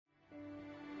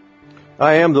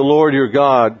I am the Lord your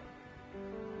God,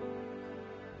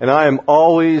 and I am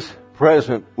always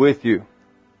present with you.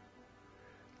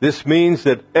 This means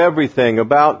that everything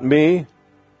about me,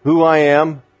 who I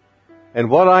am, and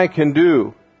what I can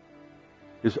do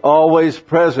is always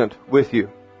present with you.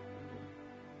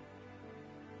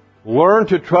 Learn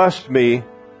to trust me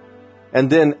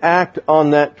and then act on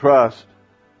that trust.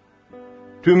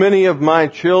 Too many of my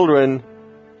children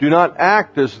do not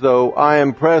act as though I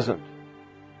am present.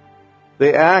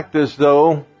 They act as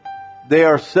though they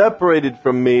are separated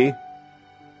from me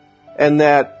and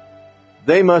that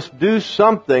they must do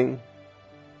something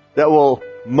that will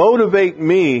motivate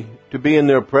me to be in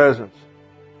their presence.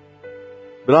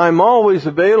 But I'm always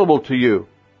available to you.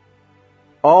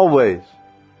 Always.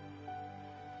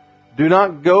 Do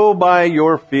not go by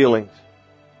your feelings.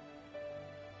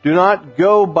 Do not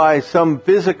go by some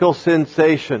physical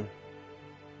sensation.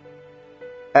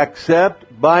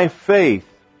 Accept by faith.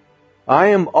 I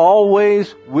am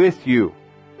always with you.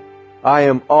 I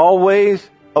am always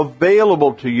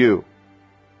available to you.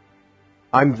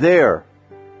 I'm there.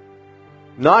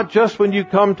 Not just when you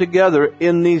come together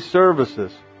in these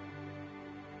services,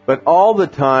 but all the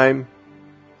time,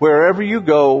 wherever you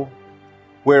go,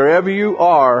 wherever you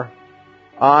are,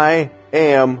 I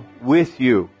am with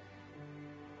you.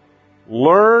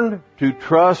 Learn to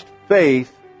trust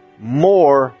faith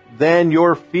more than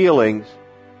your feelings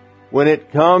when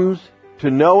it comes to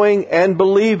knowing and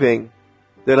believing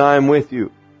that I am with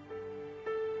you.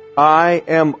 I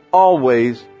am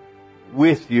always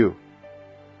with you.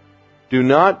 Do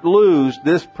not lose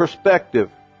this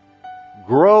perspective.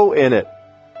 Grow in it.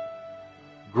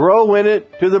 Grow in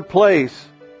it to the place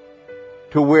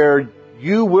to where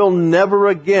you will never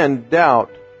again doubt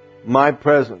my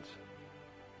presence.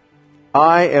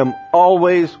 I am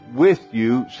always with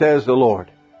you, says the Lord.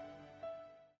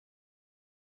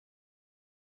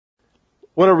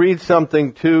 I want to read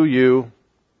something to you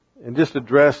and just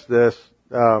address this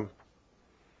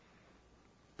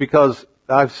because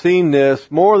I've seen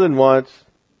this more than once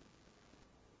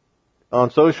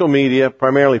on social media,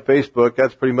 primarily Facebook.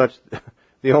 That's pretty much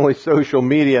the only social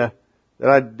media that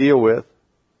I deal with.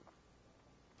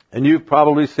 And you've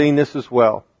probably seen this as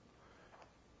well.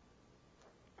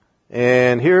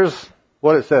 And here's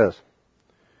what it says.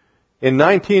 In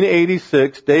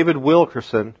 1986, David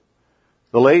Wilkerson,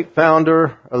 the late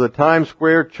founder of the Times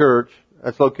Square Church,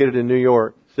 that's located in New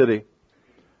York City,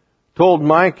 told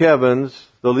Mike Evans,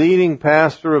 the leading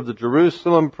pastor of the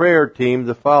Jerusalem prayer team,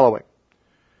 the following: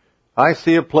 I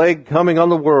see a plague coming on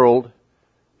the world,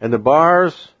 and the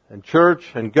bars and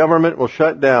church and government will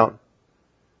shut down.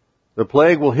 The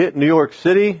plague will hit New York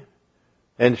City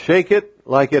and shake it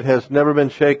like it has never been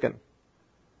shaken.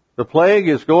 The plague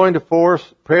is going to force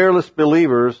prayerless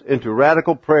believers into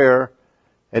radical prayer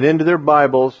and into their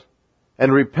Bibles,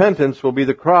 and repentance will be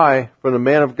the cry from the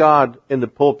man of God in the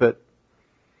pulpit.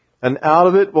 And out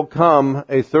of it will come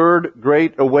a third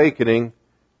great awakening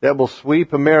that will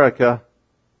sweep America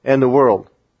and the world.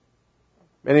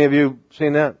 Any of you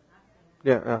seen that?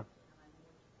 Yeah.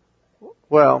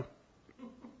 Well,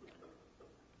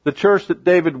 the church that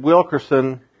David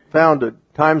Wilkerson founded,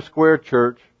 Times Square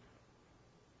Church,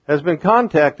 has been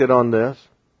contacted on this.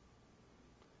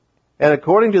 And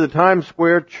according to the Times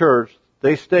Square Church,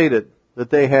 they stated that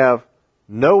they have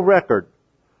no record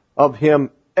of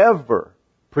him ever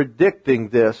predicting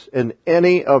this in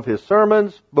any of his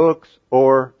sermons, books,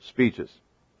 or speeches.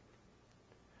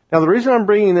 Now, the reason I'm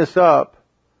bringing this up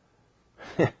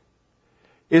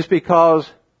is because,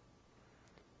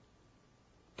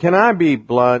 can I be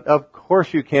blunt? Of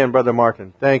course you can, Brother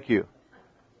Martin. Thank you.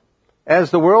 As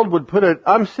the world would put it,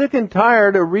 I'm sick and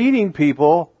tired of reading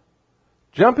people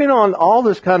jumping on all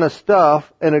this kind of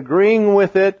stuff and agreeing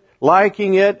with it,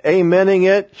 liking it, amening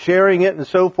it, sharing it, and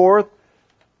so forth.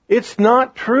 It's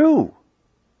not true.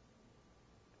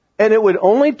 And it would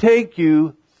only take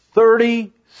you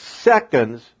 30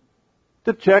 seconds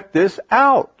to check this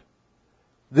out.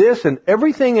 This and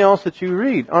everything else that you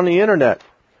read on the internet.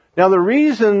 Now, the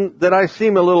reason that I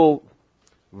seem a little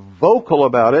vocal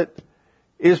about it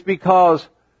is because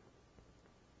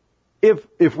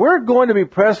if we're going to be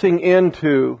pressing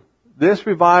into this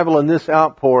revival and this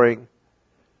outpouring,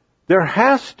 there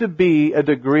has to be a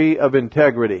degree of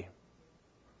integrity.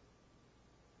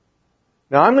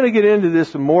 Now, I'm going to get into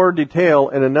this in more detail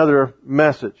in another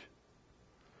message.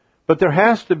 But there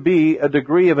has to be a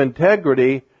degree of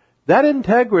integrity. That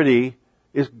integrity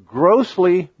is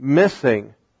grossly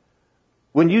missing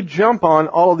when you jump on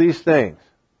all of these things.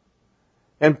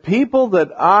 And people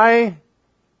that I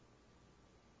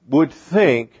would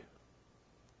think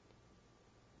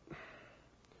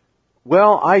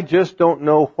Well, I just don't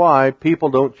know why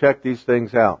people don't check these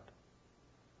things out.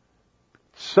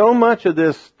 So much of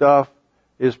this stuff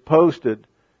is posted,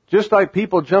 just like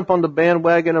people jump on the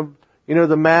bandwagon of,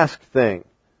 the mask thing,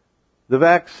 the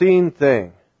vaccine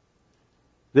thing.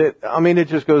 It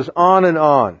just goes on and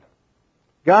on.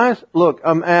 Guys, look,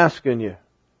 I'm asking you,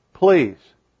 please,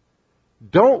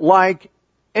 don't like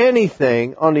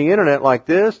anything on the internet like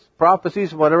this,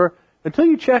 prophecies, whatever, until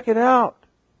you check it out.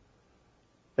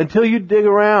 Until you dig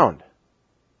around.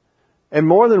 And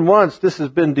more than once this has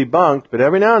been debunked, but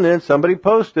every now and then somebody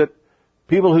posts it,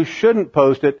 people who shouldn't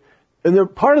post it,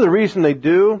 and part of the reason they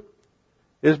do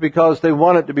is because they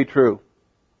want it to be true.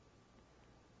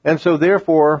 And so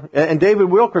therefore, and David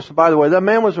Wilkerson, by the way, that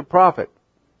man was a prophet.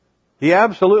 He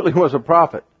absolutely was a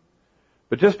prophet.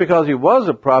 But just because he was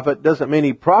a prophet doesn't mean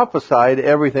he prophesied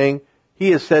everything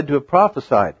he is said to have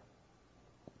prophesied.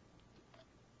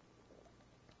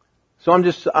 So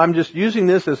I'm just using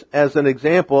this as an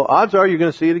example. Odds are you're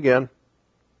going to see it again.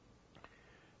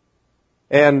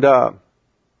 And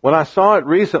when I saw it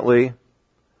recently,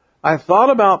 I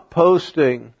thought about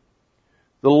posting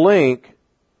the link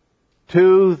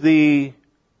to the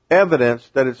evidence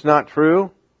that it's not true.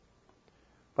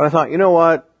 But I thought, you know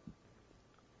what?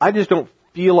 I just don't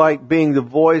feel like being the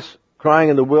voice crying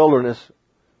in the wilderness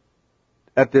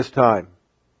at this time.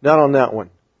 Not on that one.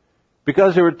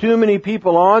 Because there were too many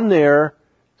people on there,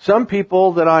 some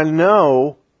people that I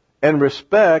know and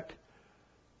respect.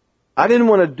 I didn't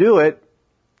want to do it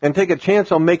and take a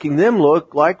chance on making them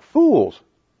look like fools.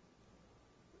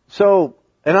 So,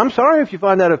 and I'm sorry if you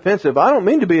find that offensive. I don't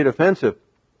mean to be offensive.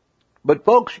 But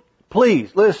folks,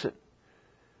 please listen.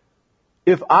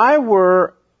 If I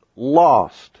were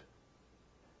lost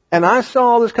and I saw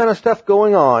all this kind of stuff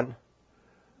going on,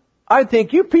 I'd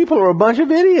think you people are a bunch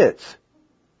of idiots.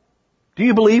 Do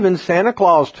you believe in Santa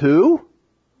Claus too?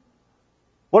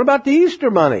 What about the Easter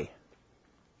bunny?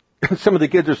 Some of the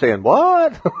kids are saying,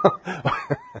 what?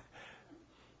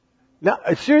 Now,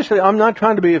 seriously, I'm not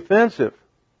trying to be offensive.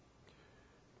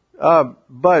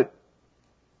 But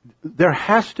there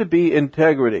has to be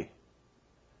integrity.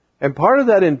 And part of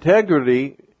that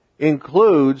integrity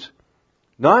includes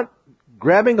not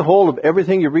grabbing hold of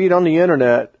everything you read on the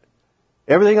internet,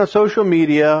 everything on social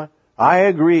media. I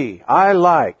agree, I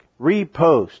like,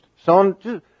 repost. So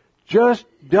just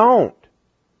don't.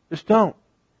 Just don't.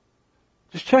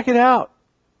 Just check it out.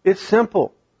 It's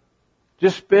simple.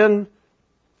 Just spend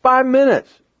 5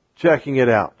 minutes checking it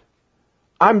out.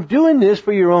 I'm doing this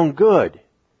for your own good.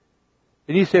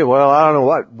 And you say, well, I don't know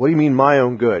what do you mean my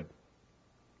own good?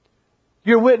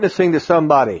 You're witnessing to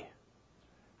somebody.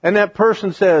 And that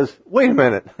person says, wait a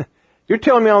minute, you're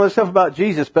telling me all this stuff about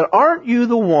Jesus, but aren't you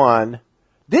the one?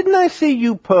 Didn't I see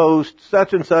you post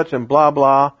such and blah,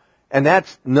 blah, and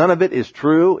none of it is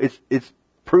true? It's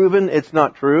proven it's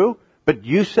not true, but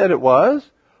you said it was?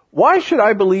 Why should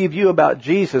I believe you about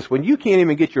Jesus when you can't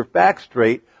even get your facts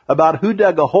straight about who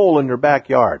dug a hole in their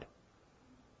backyard?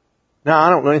 Now, I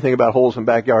don't know anything about holes in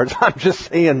backyards. I'm just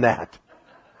saying that.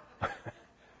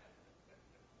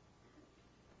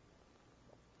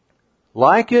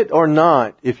 Like it or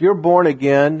not, if you're born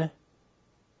again,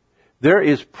 there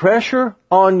is pressure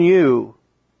on you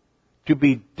to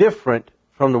be different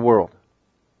from the world.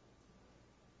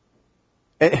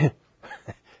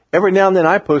 Every now and then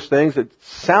I post things that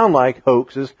sound like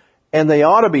hoaxes, and they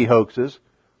ought to be hoaxes,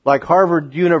 like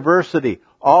Harvard University.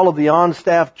 All of the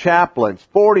on-staff chaplains,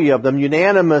 40 of them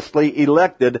unanimously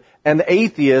elected an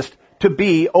atheist to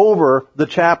be over the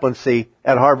chaplaincy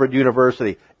at Harvard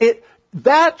University.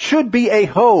 That should be a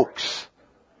hoax.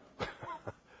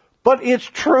 But it's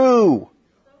true.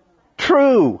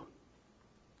 True.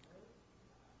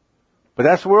 But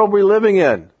that's the world we're living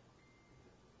in.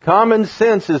 Common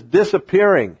sense is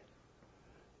disappearing.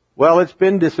 Well, it's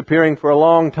been disappearing for a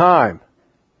long time.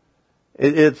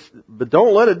 But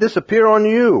don't let it disappear on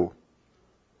you.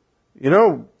 You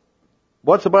know,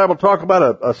 what's the Bible talk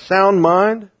about? A sound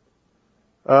mind?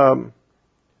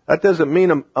 That doesn't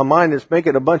mean a mind that's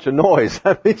making a bunch of noise.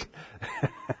 That means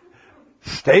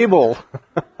stable.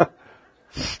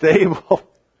 Stable.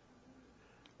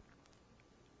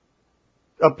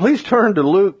 Please turn to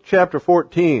Luke chapter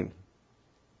 14.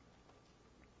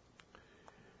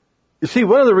 You see,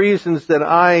 one of the reasons that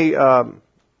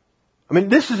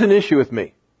this is an issue with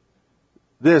me.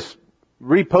 This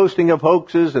reposting of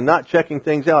hoaxes and not checking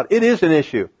things out. It is an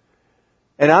issue.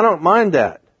 And I don't mind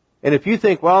that. And if you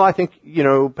think, well, I think,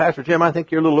 Pastor Jim, I think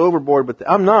you're a little overboard, but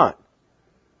I'm not.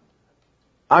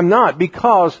 I'm not,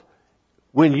 because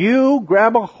when you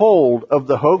grab a hold of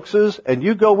the hoaxes and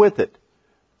you go with it,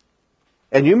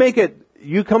 and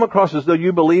you come across as though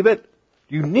you believe it,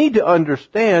 you need to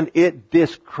understand it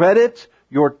discredits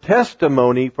your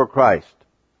testimony for Christ.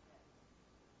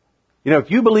 You know, if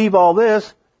you believe all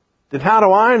this, then how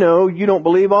do I know you don't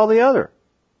believe all the other?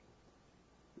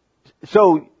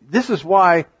 So this is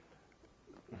why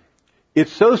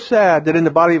it's so sad that in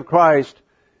the body of Christ,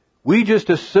 we just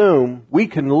assume we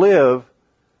can live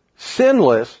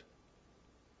sinless,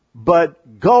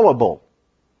 but gullible,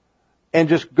 and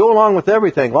just go along with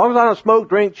everything. As long as I don't smoke,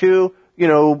 drink, chew,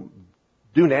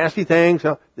 do nasty things,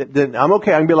 then I'm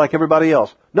okay. I can be like everybody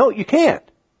else. No, you can't.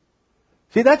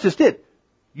 See, that's just it.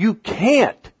 You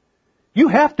can't. You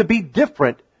have to be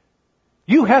different.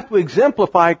 You have to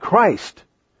exemplify Christ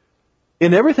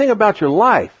in everything about your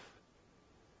life.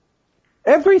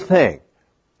 Everything.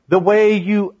 The way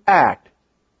you act,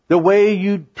 the way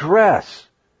you dress,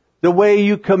 the way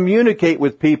you communicate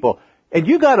with people. And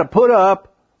you got to put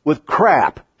up with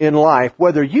crap in life,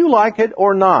 whether you like it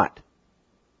or not.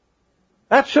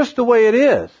 That's just the way it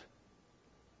is.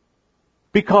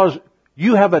 Because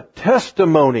you have a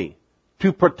testimony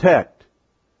to protect.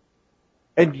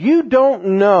 And you don't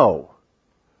know,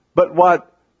 but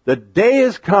what the day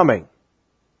is coming,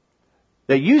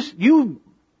 that you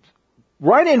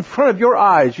right in front of your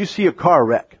eyes, you see a car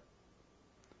wreck.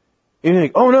 And you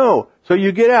think, oh no. So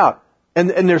you get out, and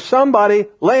there's somebody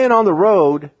laying on the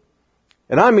road,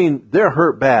 and I mean, they're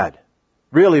hurt bad.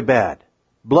 Really bad.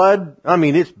 Blood, I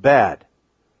mean, it's bad.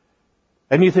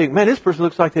 And you think, man, this person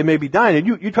looks like they may be dying.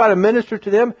 And you try to minister to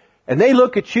them, and they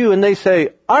look at you and they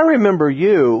say, I remember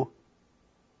you.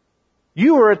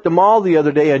 You were at the mall the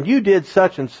other day and you did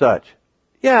such and such.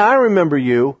 Yeah, I remember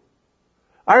you.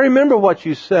 I remember what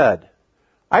you said.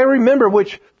 I remember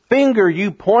which finger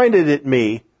you pointed at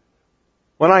me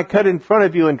when I cut in front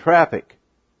of you in traffic.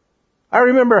 I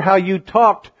remember how you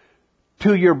talked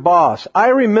to your boss. I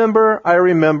remember.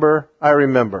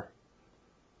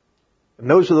 And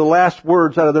those are the last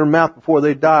words out of their mouth before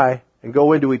they die and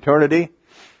go into eternity.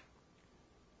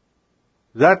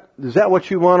 Is that what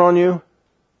you want on you?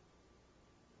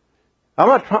 I'm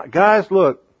not trying, guys,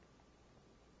 look.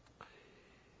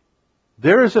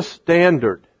 There is a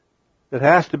standard that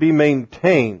has to be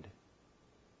maintained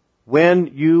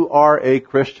when you are a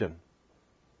Christian.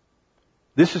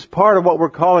 This is part of what we're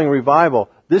calling revival.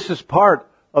 This is part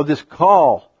of this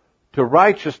call to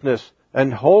righteousness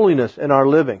and holiness in our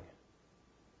living.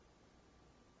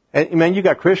 And man, you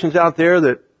got Christians out there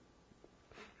that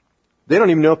they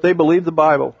don't even know if they believe the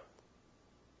Bible.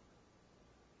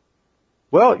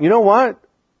 Well, you know what?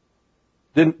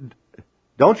 Then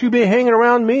don't you be hanging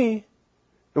around me.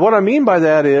 And what I mean by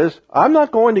that is, I'm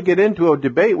not going to get into a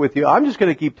debate with you. I'm just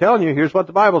going to keep telling you, here's what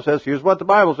the Bible says, here's what the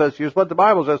Bible says, here's what the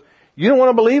Bible says. You don't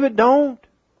want to believe it? Don't.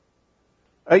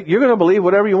 You're going to believe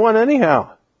whatever you want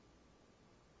anyhow.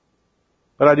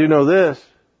 But I do know this.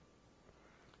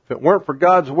 If it weren't for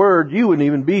God's Word, you wouldn't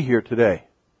even be here today.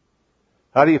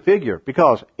 How do you figure?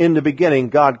 Because in the beginning,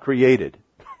 God created.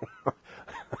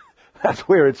 That's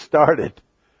where it started.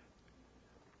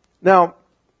 Now,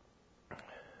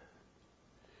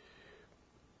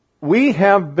 we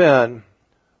have been,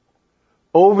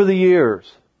 over the years,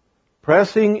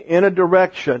 pressing in a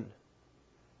direction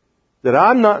that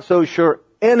I'm not so sure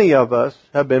any of us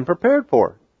have been prepared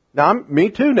for. Now,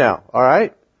 me too now,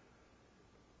 alright?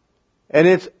 And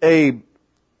it's a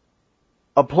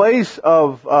place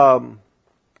of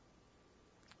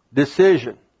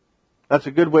decision. That's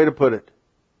a good way to put it.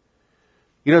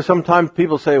 You know, sometimes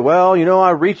people say, well,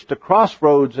 I reached a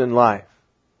crossroads in life.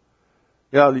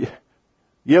 Yogi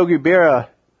Berra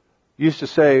used to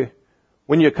say,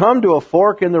 when you come to a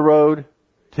fork in the road,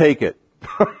 take it.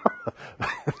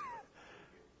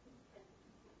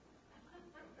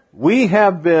 We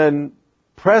have been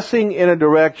pressing in a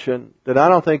direction that I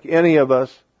don't think any of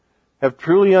us have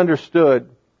truly understood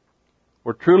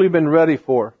or truly been ready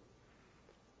for.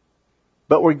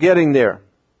 But we're getting there.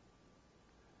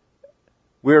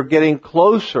 We're getting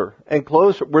closer and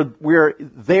closer. We're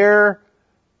there.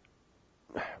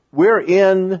 We're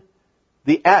in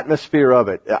the atmosphere of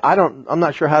it. I'm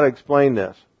not sure how to explain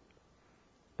this.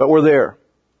 But we're there.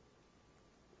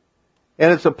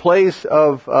 And it's a place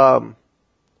of,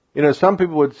 some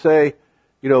people would say,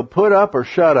 put up or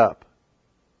shut up.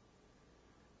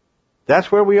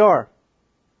 That's where we are.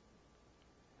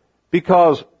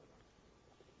 Because,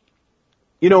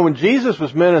 when Jesus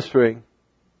was ministering,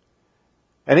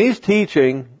 and He's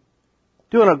teaching,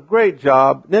 doing a great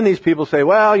job, then these people say,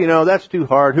 well, that's too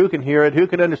hard. Who can hear it? Who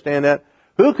can understand that?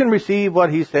 Who can receive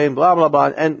what He's saying? Blah, blah,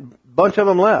 blah. And a bunch of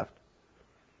them left.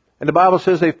 And the Bible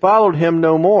says they followed Him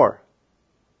no more.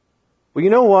 Well, you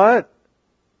know what?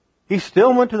 He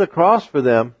still went to the cross for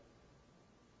them.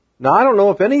 Now, I don't know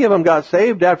if any of them got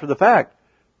saved after the fact,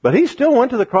 but he still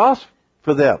went to the cross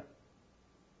for them.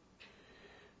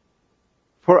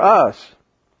 For us,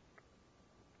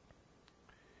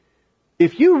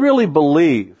 if you really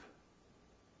believe,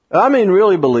 I mean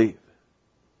really believe,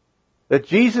 that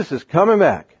Jesus is coming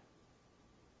back,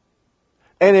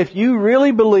 and if you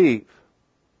really believe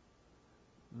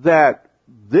that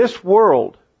this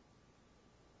world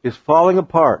is falling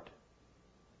apart,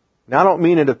 now I don't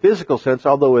mean in a physical sense,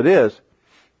 although it is,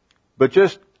 but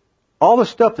just all the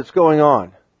stuff that's going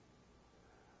on.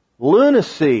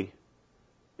 Lunacy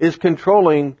is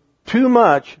controlling too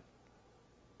much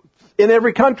in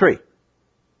every country.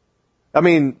 I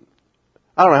mean,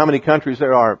 I don't know how many countries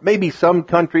there are. Maybe some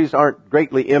countries aren't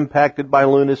greatly impacted by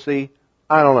lunacy.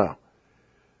 I don't know.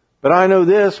 But I know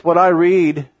this, what I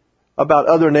read about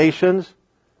other nations,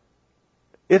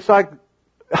 it's like,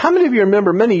 how many of you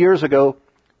remember many years ago,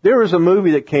 there was a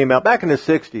movie that came out back in the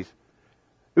 60s.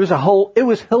 It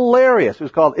was hilarious. It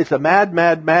was called It's a Mad,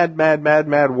 Mad, Mad, Mad, Mad,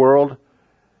 Mad World.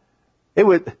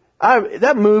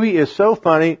 That movie is so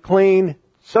funny, clean,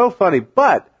 so funny.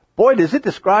 But, boy, does it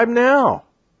describe now.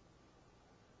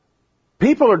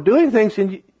 People are doing things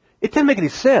and it didn't make any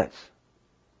sense.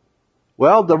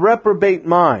 Well, the reprobate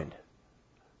mind,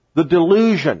 the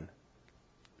delusion.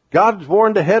 God's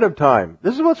warned ahead of time.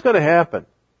 This is what's going to happen.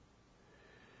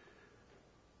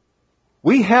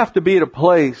 We have to be at a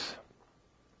place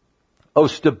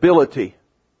of stability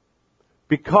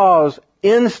because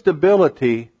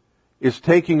instability is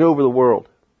taking over the world.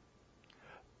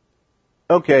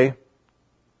 Okay.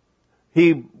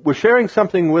 He was sharing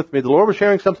something with me. The Lord was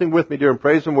sharing something with me during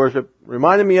praise and worship.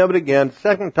 Reminded me of it again.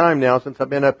 Second time now since I've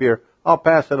been up here. I'll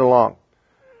pass it along.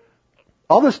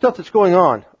 All this stuff that's going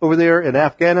on over there in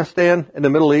Afghanistan and the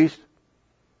Middle East.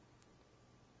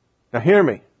 Now hear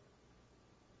me.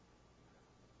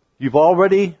 You've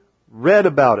already read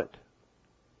about it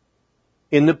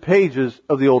in the pages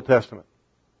of the Old Testament.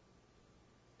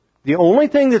 The only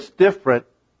thing that's different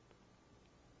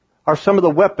are some of the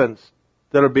weapons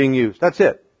that are being used. That's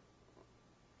it.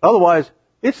 Otherwise,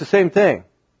 it's the same thing.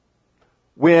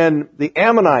 When the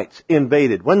Ammonites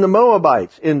invaded, when the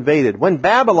Moabites invaded, when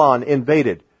Babylon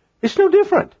invaded, it's no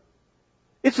different.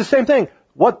 It's the same thing.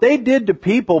 What they did to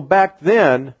people back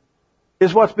then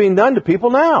is what's being done to people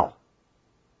now.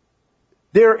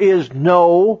 There is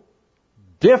no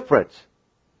difference.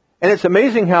 And it's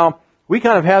amazing how we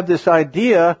kind of have this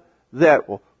idea that,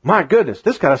 well, my goodness,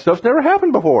 this kind of stuff's never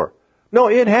happened before. No,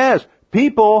 it has.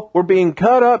 People were being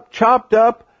cut up, chopped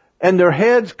up, and their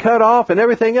heads cut off and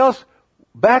everything else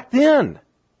back then.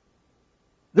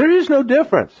 There is no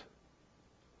difference.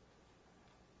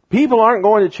 People aren't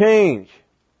going to change.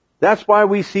 That's why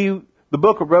we see the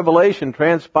book of Revelation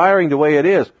transpiring the way it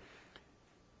is.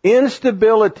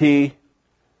 Instability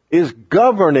is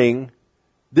governing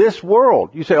this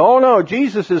world. You say, oh no,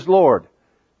 Jesus is Lord.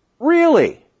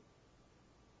 Really?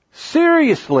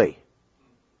 Seriously?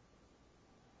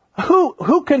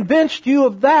 Who convinced you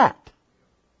of that?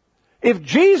 If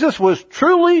Jesus was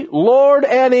truly Lord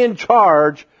and in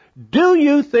charge, do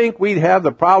you think we'd have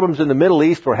the problems in the Middle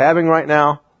East we're having right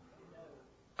now?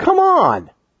 Come on.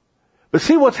 But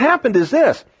see, what's happened is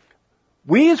this.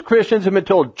 We as Christians have been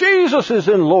told, Jesus is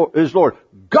Lord.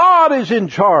 God is in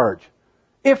charge.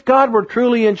 If God were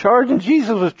truly in charge and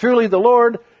Jesus was truly the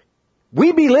Lord,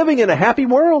 we'd be living in a happy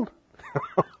world.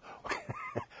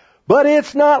 But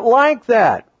it's not like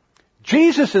that.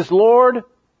 Jesus is Lord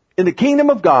in the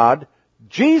kingdom of God.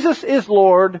 Jesus is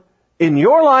Lord in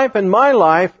your life and my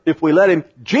life if we let Him.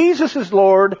 Jesus is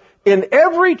Lord in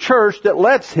every church that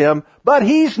lets Him, but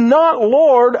He's not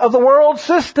Lord of the world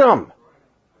system.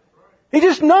 He's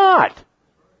just not.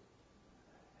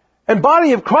 And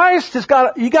body of Christ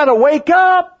you got to wake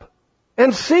up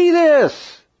and see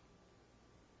this.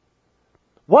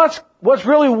 What's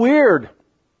really weird,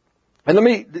 and let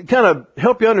me kind of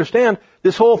help you understand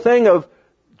this whole thing of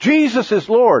Jesus is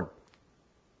Lord.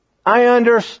 I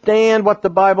understand what the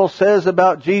Bible says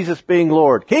about Jesus being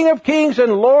Lord. King of kings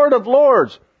and Lord of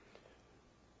lords.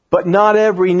 But not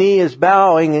every knee is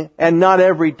bowing and not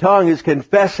every tongue is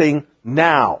confessing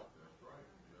now.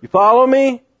 You follow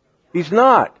me? He's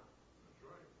not.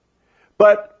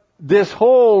 But this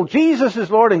whole Jesus is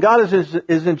Lord and God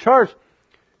is in charge,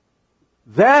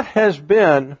 that has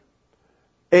been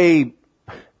a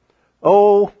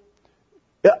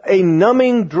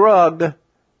numbing drug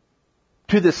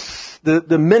to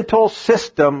the mental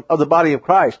system of the body of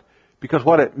Christ. Because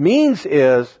what it means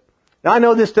is, now I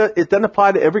know it doesn't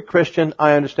apply to every Christian,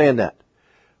 I understand that.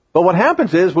 But what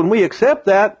happens is, when we accept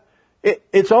that,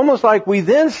 it's almost like we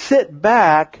then sit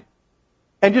back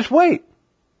and just wait.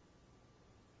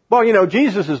 Well, you know,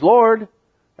 Jesus is Lord,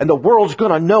 and the world's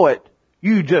going to know it.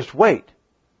 You just wait.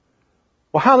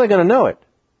 Well, how are they going to know it?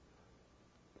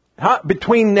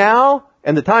 Between now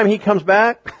and the time he comes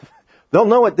back, they'll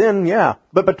know it then, yeah.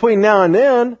 But between now and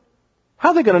then, how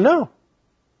are they going to know?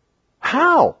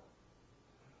 How?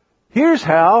 Here's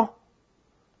how.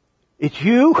 It's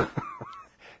you.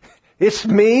 It's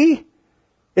me.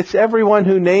 It's everyone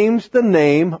who names the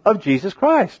name of Jesus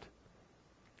Christ.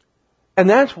 And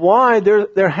that's why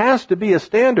there has to be a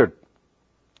standard.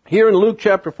 Here in Luke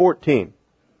chapter 14.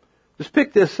 Just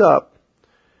pick this up.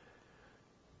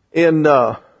 Pick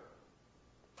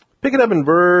it up in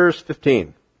verse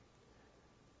 15.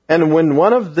 And when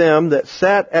one of them that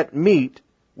sat at meat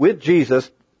with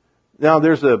Jesus, now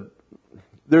there's a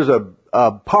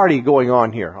party going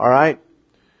on here, all right?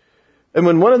 And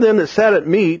when one of them that sat at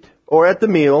meat or at the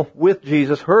meal with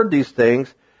Jesus heard these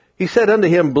things, he said unto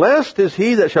him, Blessed is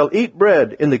he that shall eat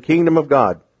bread in the kingdom of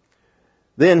God.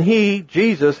 Then he,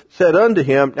 Jesus, said unto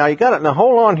him, now you got it, now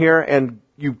hold on here, and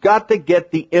you've got to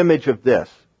get the image of this.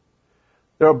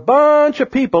 There are a bunch of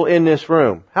people in this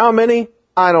room. How many?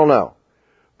 I don't know.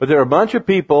 But there are a bunch of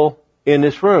people in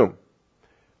this room.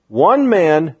 One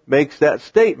man makes that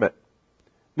statement.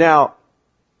 Now,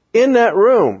 in that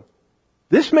room,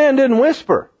 this man didn't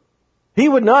whisper. He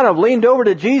would not have leaned over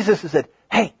to Jesus and said,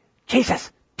 Hey,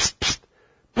 Jesus, psst, psst,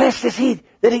 blessed is he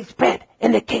that eats bread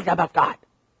in the kingdom of God.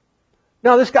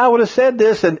 Now, this guy would have said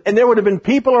this, and there would have been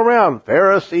people around,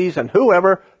 Pharisees and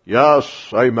whoever,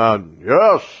 yes, amen,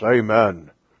 yes,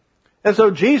 amen. And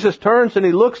so Jesus turns and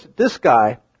he looks at this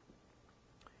guy,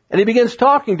 and he begins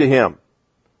talking to him.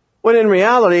 When in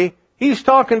reality, he's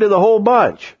talking to the whole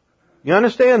bunch. You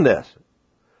understand this?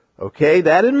 Okay,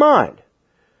 that in mind.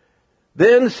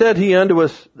 Then said he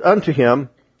unto him,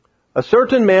 A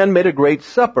certain man made a great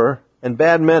supper, and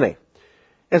bade many,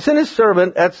 and sent his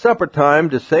servant at supper time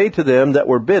to say to them that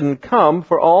were bidden, Come,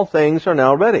 for all things are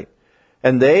now ready.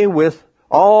 And they, with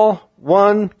all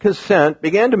one consent,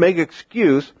 began to make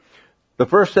excuse. The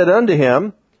first said unto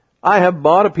him, I have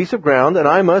bought a piece of ground, and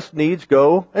I must needs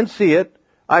go and see it.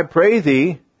 I pray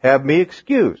thee, have me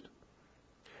excused.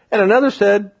 And another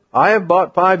said, I have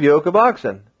bought 5 yoke of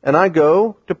oxen, and I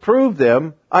go to prove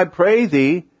them. I pray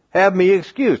thee, have me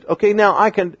excused. Okay, now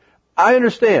I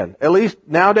understand. At least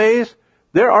nowadays,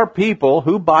 there are people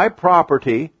who buy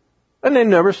property, and they've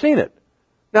never seen it.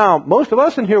 Now, most of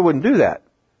us in here wouldn't do that.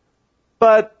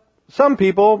 But some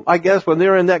people, I guess, when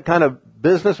they're in that kind of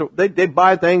business, they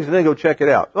buy things and then go check it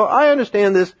out. So I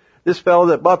understand this fellow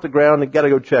that bought the ground and got to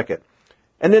go check it.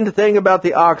 And then the thing about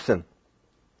the oxen.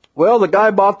 Well, the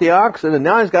guy bought the oxen, and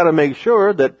now he's got to make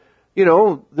sure that, you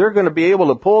know, they're going to be able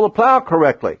to pull the plow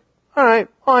correctly. All right,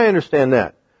 I understand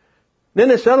that. Then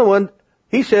this other one,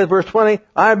 he says, verse 20,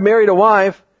 I have married a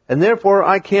wife, and therefore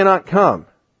I cannot come.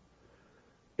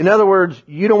 In other words,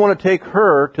 you don't want to take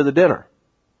her to the dinner.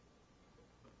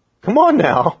 Come on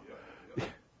now.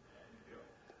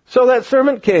 So that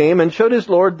servant came and showed his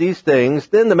lord these things.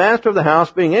 Then the master of the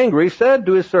house, being angry, said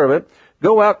to his servant,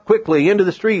 Go out quickly into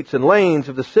the streets and lanes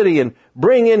of the city, and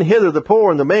bring in hither the poor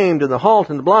and the maimed and the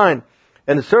halt and the blind.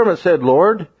 And the servant said,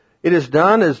 Lord, it is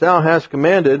done as thou hast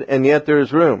commanded, and yet there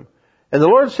is room. And the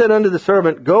Lord said unto the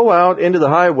servant, Go out into the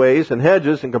highways and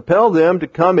hedges, and compel them to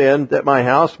come in, that my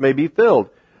house may be filled.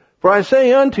 For I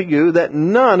say unto you that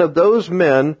none of those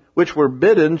men which were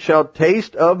bidden shall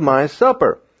taste of my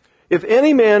supper. If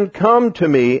any man come to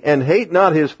me, and hate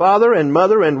not his father and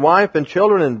mother and wife and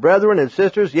children and brethren and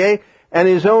sisters, yea, and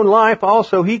his own life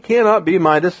also, he cannot be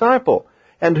my disciple.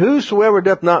 And whosoever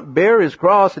doth not bear his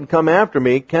cross and come after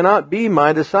me cannot be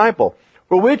my disciple.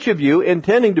 For which of you,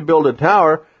 intending to build a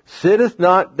tower, sitteth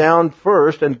not down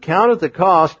first, and counteth the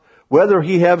cost, whether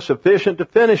he have sufficient to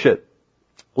finish it?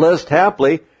 Lest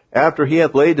haply, after he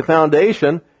hath laid the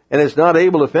foundation, and is not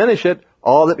able to finish it,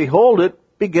 all that behold it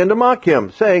begin to mock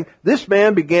him, saying, This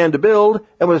man began to build,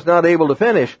 and was not able to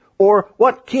finish. Or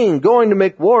what king, going to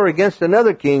make war against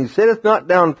another king, sitteth not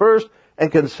down first,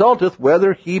 and consulteth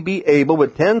whether he be able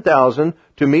with 10,000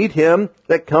 to meet him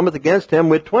that cometh against him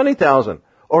with 20,000?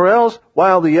 Or else,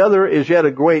 while the other is yet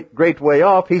a great way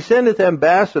off, he sendeth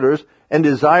ambassadors, and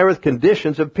desireth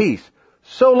conditions of peace.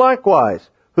 So likewise,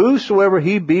 whosoever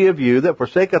he be of you that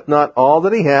forsaketh not all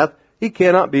that he hath, he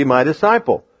cannot be my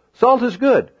disciple. Salt is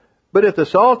good, but if the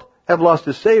salt have lost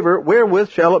his savor, wherewith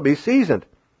shall it be seasoned?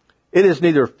 It is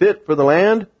neither fit for the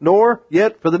land, nor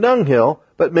yet for the dunghill,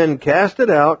 but men cast it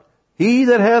out. He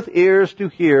that hath ears to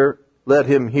hear, let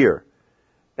him hear.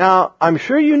 Now, I'm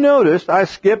sure you noticed I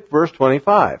skipped verse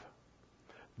 25.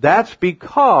 That's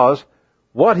because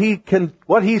what he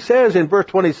says in verse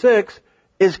 26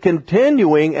 is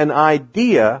continuing an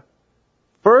idea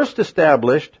first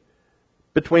established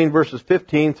between verses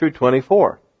 15 through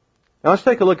 24. Now let's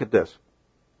take a look at this.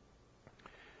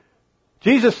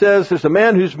 Jesus says there's a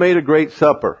man who's made a great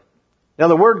supper. Now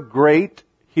the word great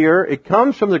here, it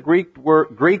comes from the Greek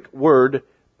word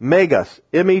megas,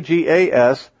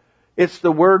 M-E-G-A-S. It's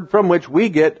the word from which we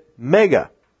get mega.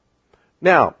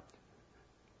 Now,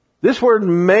 this word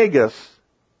megas,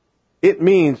 it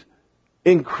means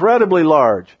incredibly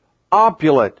large,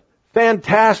 opulent,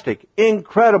 fantastic,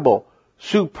 incredible,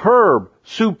 superb,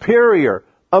 superior,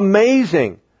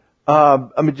 amazing.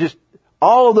 Just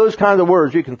all of those kinds of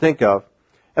words you can think of.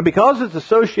 And because it's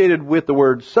associated with the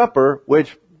word supper,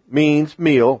 which means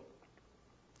meal,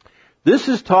 this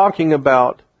is talking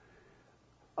about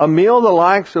a meal the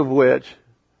likes of which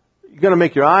you're going to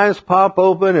make your eyes pop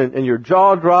open and your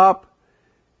jaw drop.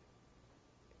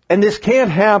 And this can't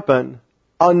happen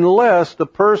unless the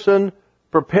person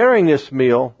preparing this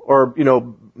meal or,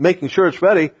 making sure it's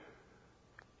ready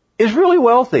is really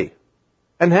wealthy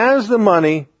and has the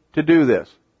money to do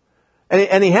this.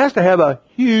 And he has to have a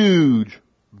huge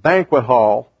banquet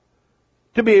hall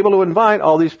to be able to invite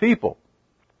all these people.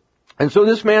 And so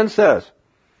this man says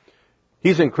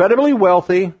he's incredibly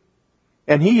wealthy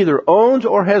and he either owns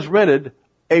or has rented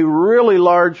a really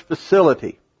large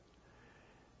facility.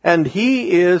 And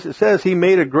it says he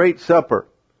made a great supper.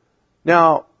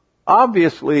 Now,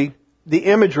 obviously, the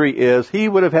imagery is he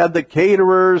would have had the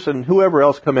caterers and whoever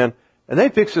else come in and they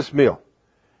fix this meal.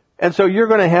 And so you're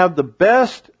going to have the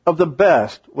best of the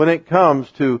best when it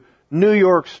comes to New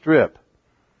York strip.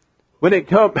 When it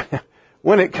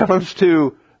comes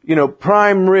to,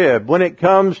 prime rib, when it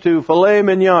comes to filet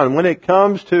mignon, when it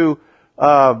comes to,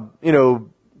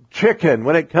 chicken,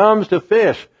 when it comes to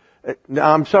fish.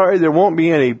 Now, I'm sorry, there won't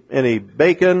be any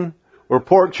bacon or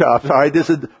pork chops. All right, this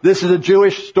is a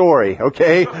Jewish story,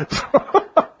 okay?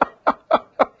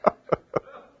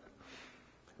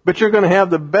 But you're going to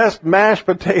have the best mashed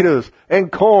potatoes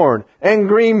and corn and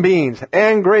green beans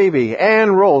and gravy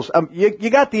and rolls.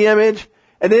 You got the image.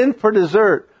 And then for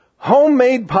dessert,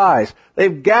 homemade pies.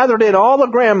 They've gathered in all the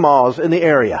grandmas in the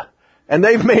area. And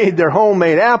they've made their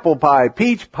homemade apple pie,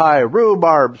 peach pie,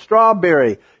 rhubarb,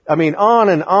 strawberry. On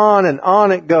and on and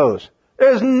on it goes.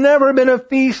 There's never been a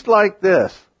feast like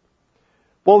this.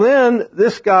 Well then,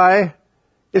 this guy,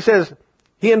 it says,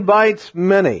 he invites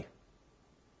many.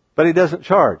 But he doesn't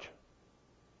charge.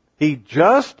 He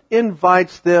just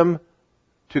invites them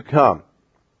to come.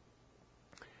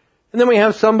 And then we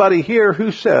have somebody here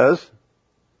who says,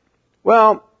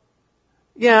 well,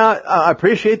 yeah, I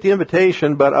appreciate the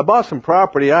invitation, but I bought some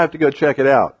property. I have to go check it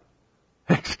out.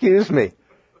 Excuse me.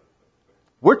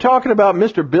 We're talking about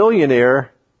Mr.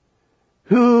 Billionaire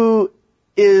who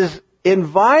is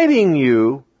inviting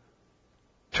you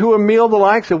to a meal the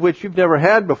likes of which you've never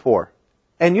had before.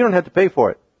 And you don't have to pay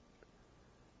for it.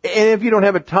 And if you don't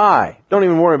have a tie, don't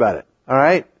even worry about it. All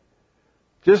right?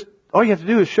 Just all you have to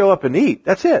do is show up and eat.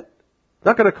 That's it.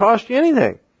 Not going to cost you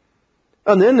anything.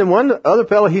 And then the one other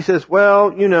fellow, he says,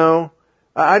 well,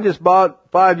 I just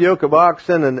bought 5 yoke of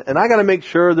oxen and I got to make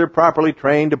sure they're properly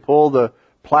trained to pull the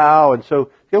plow. And so,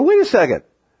 wait a second.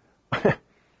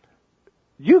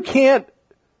 You can't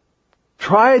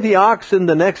try the oxen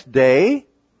the next day.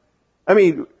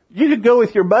 You could go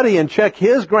with your buddy and check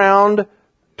his ground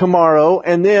tomorrow,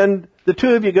 and then the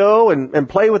two of you go and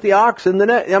play with the oxen.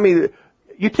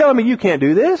 You telling me you can't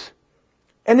do this?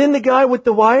 And then the guy with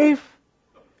the wife?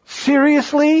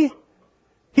 Seriously?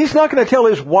 He's not going to tell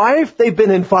his wife they've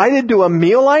been invited to a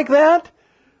meal like that?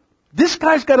 This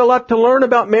guy's got a lot to learn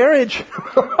about marriage.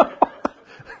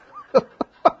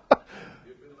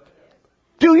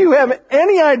 Do you have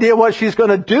any idea what she's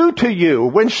going to do to you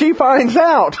when she finds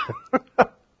out?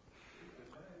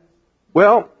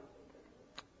 Well,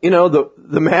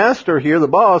 the master here, the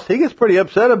boss, he gets pretty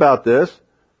upset about this.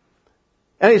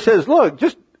 And he says, look,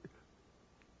 just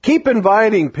keep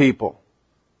inviting people.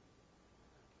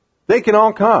 They can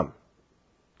all come.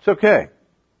 It's okay.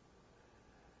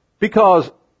 Because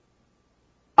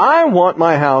I want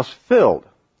my house filled.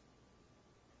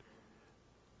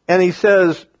 And he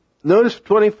says, notice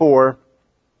 24,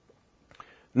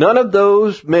 none of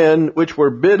those men which were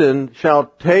bidden shall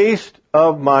taste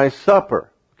of my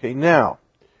supper. Okay, now,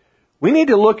 we need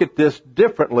to look at this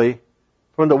differently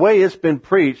from the way it's been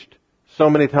preached so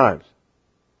many times.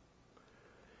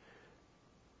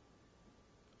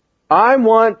 I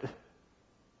want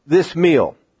this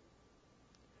meal,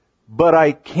 but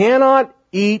I cannot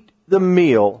eat the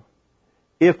meal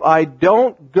if I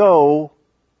don't go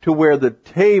to where the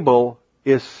table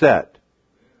is set.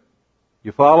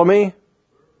 You follow me?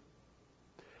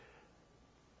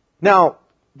 Now,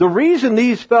 the reason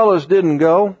these fellows didn't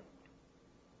go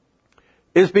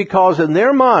is because in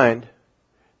their mind,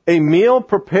 a meal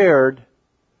prepared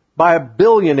by a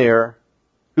billionaire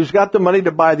who's got the money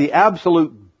to buy the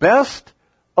absolute best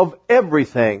of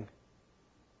everything,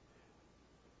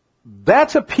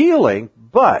 that's appealing,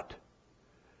 but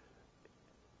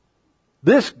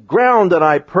this ground that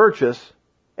I purchase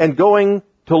and going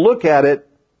to look at it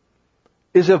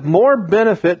is of more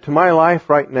benefit to my life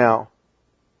right now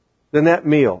than that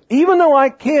meal. Even though I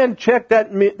can check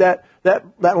that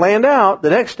land out the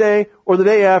next day or the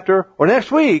day after or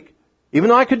next week, even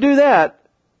though I could do that,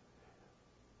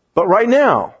 but right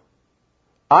now,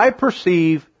 I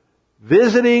perceive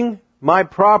visiting my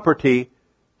property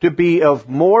to be of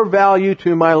more value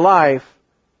to my life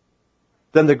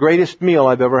than the greatest meal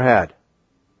I've ever had.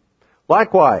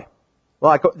 Likewise,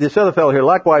 like this other fellow here,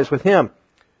 likewise with him.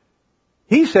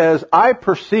 He says, I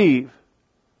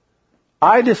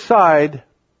decide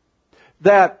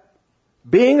that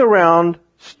being around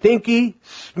stinky,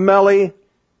 smelly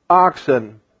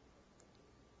oxen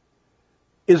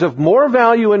is of more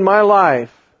value in my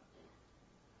life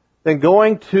than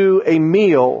going to a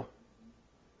meal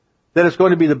that is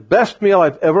going to be the best meal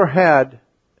I've ever had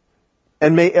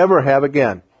and may ever have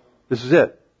again. This is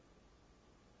it.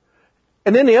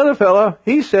 And then the other fellow,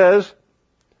 he says,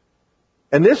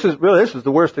 and this is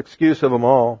the worst excuse of them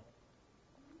all.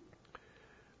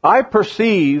 I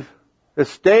perceive that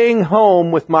staying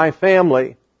home with my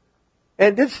family,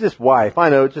 and it's his wife, I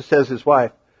know, it just says his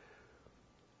wife.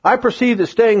 I perceive that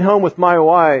staying home with my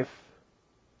wife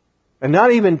and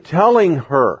not even telling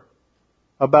her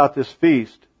about this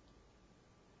feast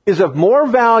is of more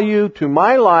value to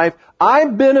my life. I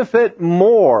benefit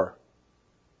more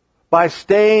by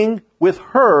staying with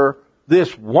her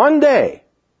this one day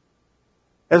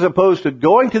as opposed to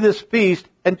going to this feast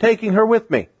and taking her with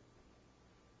me.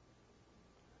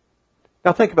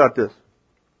 Now think about this.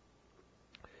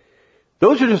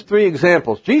 Those are just 3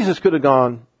 examples. Jesus could have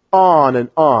gone on and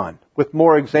on with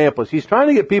more examples. He's trying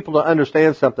to get people to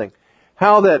understand something.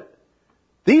 How that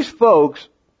these folks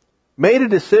made a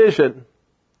decision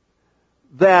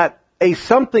that a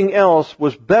something else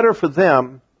was better for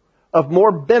them, of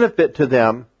more benefit to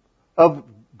them, of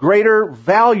greater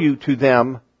value to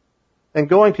them than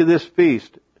going to this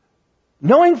feast,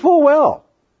 knowing full well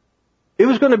it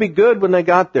was going to be good when they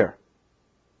got there.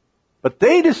 But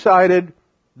they decided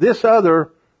this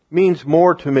other means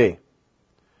more to me.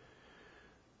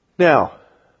 Now,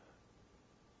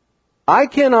 I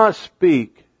cannot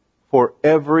speak for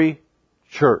every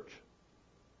church,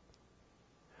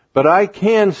 but I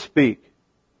can speak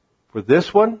for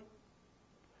this one,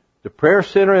 the prayer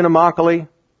center in Immokalee,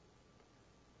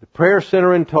 the prayer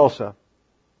center in Tulsa,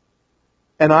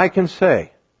 and I can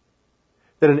say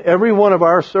that in every one of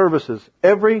our services,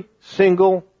 every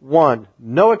single one,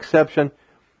 no exception,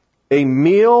 a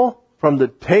meal from the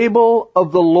table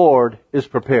of the Lord is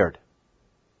prepared.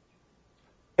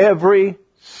 Every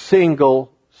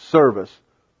single service.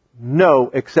 No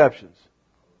exceptions.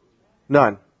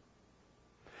 None.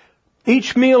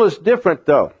 Each meal is different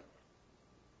though.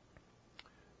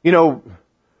 You know,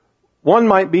 one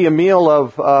might be a meal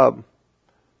of,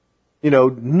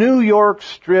 New York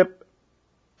strip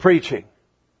preaching.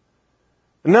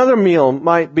 Another meal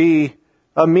might be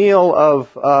a meal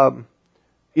of,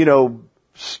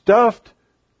 stuffed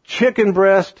chicken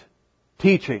breast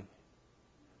teaching.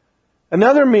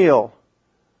 Another meal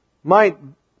might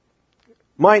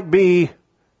be,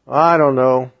 I don't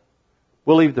know,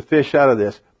 we'll leave the fish out of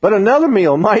this, but another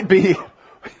meal might be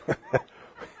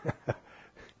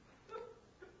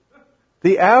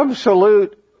the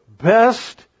absolute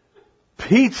best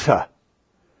pizza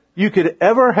you could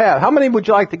ever have. How many would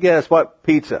you like to guess what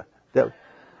pizza?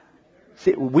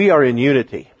 See, we are in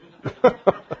unity.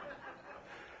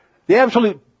 The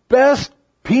absolute best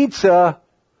pizza,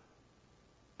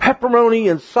 pepperoni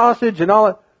and sausage and all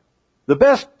that. The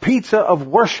best pizza of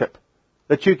worship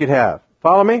that you could have.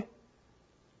 Follow me?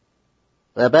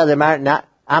 Well, Brother Martin,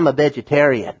 I'm a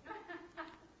vegetarian.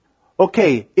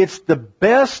 Okay, it's the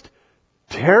best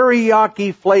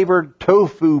teriyaki flavored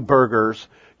tofu burgers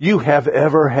you have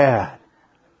ever had.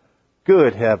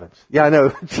 Good heavens. Yeah, I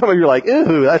know. Some of you are like,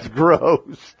 ew, that's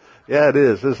gross. Yeah, it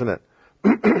is, isn't it?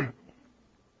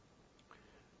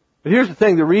 But here's the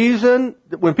thing. The reason,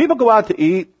 when people go out to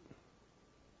eat,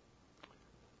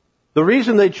 the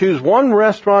reason they choose one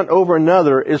restaurant over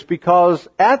another is because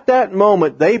at that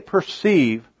moment they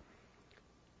perceive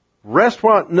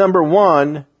restaurant number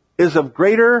 1 is of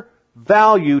greater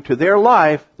value to their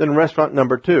life than restaurant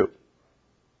number 2.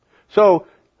 So,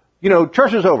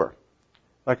 church is over.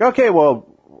 Like, okay, well,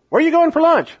 where are you going for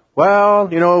lunch? Well,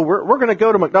 we're going to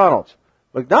go to McDonald's.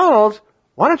 McDonald's?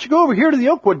 Why don't you go over here to the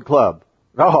Oakwood Club?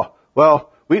 Oh,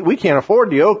 well, we can't afford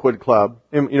the Oakwood Club.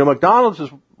 And, McDonald's is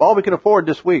all we can afford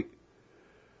this week.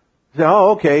 Say,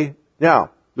 oh, okay.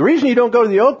 Now, the reason you don't go to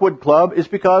the Oakwood Club is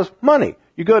because money.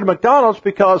 You go to McDonald's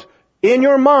because in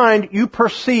your mind you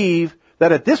perceive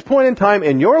that at this point in time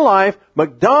in your life,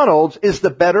 McDonald's is the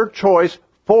better choice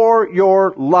for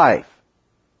your life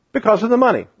because of the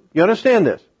money. You understand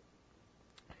this?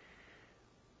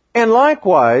 And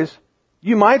likewise,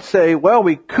 you might say, well,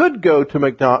 we could go to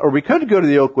McDonald's, or we could go to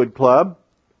the Oakwood Club.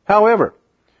 However,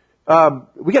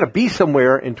 we got to be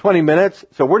somewhere in 20 minutes,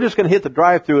 so we're just going to hit the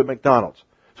drive-thru at McDonald's.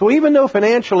 So even though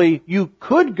financially you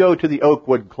could go to the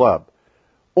Oakwood Club,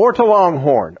 or to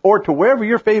Longhorn, or to wherever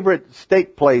your favorite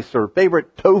steak place or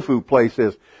favorite tofu place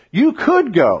is, you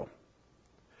could go.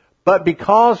 But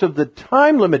because of the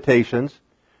time limitations,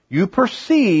 you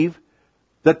perceive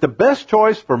that the best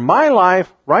choice for my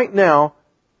life right now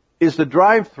is the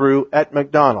drive-thru at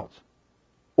McDonald's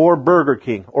or Burger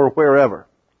King or wherever.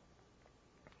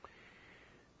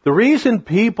 The reason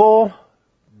people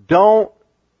don't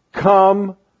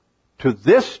come to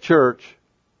this church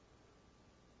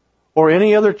or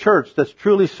any other church that's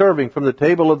truly serving from the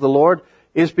table of the Lord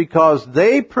is because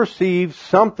they perceive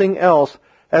something else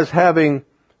as having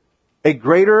a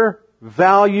greater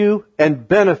value and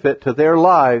benefit to their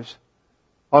lives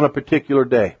on a particular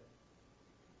day.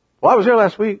 Well, I was there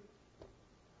last week.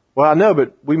 Well, I know,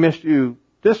 but we missed you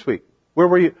this week. Where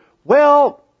were you?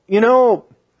 Well,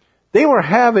 they were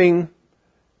having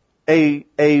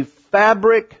a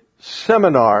fabric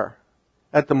seminar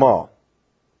at the mall.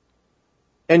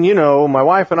 And my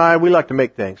wife and I, we like to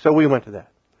make things, so we went to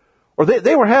that. Or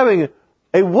they were having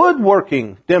a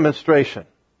woodworking demonstration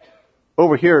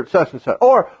over here at such and such.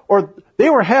 Or they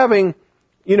were having,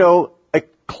 a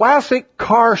classic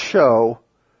car show,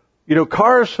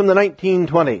 cars from the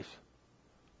 1920s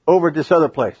over at this other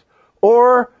place.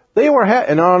 Or they were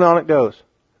and on it goes.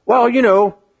 Well, they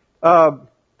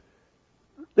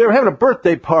were having a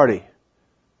birthday party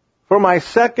for my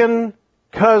second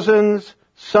cousin's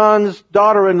son's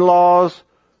daughter-in-law's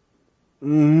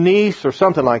niece or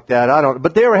something like that. I don't know.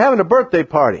 But they were having a birthday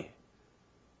party.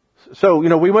 So,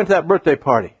 we went to that birthday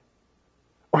party.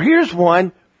 Or here's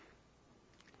one.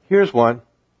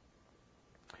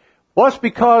 Well, it's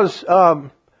because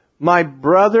my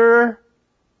brother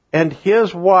and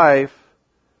his wife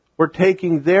were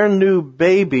taking their new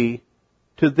baby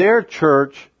to their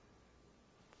church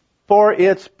for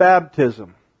its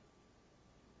baptism.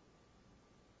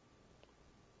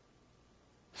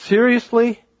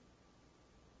 Seriously?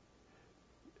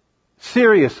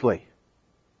 Seriously?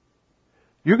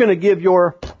 You're going to give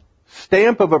your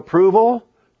stamp of approval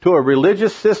to a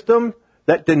religious system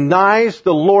that denies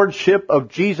the lordship of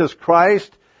Jesus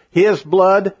Christ, His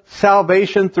blood,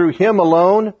 salvation through Him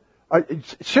alone?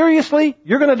 Seriously?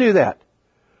 You're going to do that?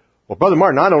 Well, Brother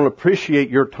Martin, I don't appreciate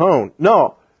your tone.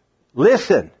 No.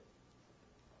 Listen.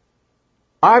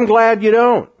 I'm glad you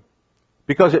don't.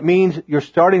 Because it means you're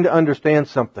starting to understand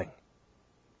something.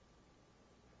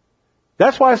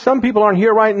 That's why some people aren't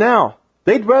here right now.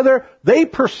 They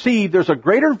perceive there's a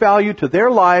greater value to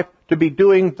their life to be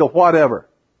doing the whatever.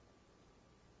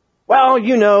 Well,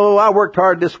 I worked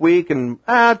hard this week and,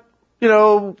 I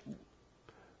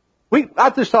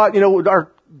just thought,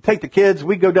 take the kids,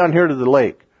 we go down here to the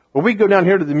lake. Or we go down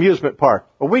here to the amusement park.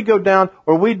 Or we go down,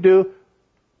 or we do.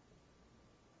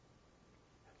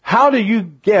 How do you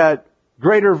get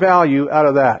greater value out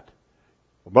of that?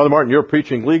 Well, Brother Martin, you're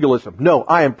preaching legalism. No,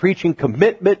 I am preaching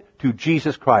commitment to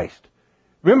Jesus Christ.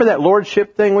 Remember that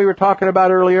lordship thing we were talking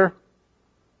about earlier?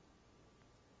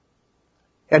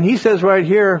 And he says right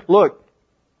here, look,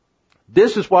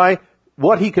 this is why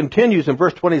what he continues in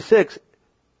verse 26,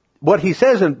 what he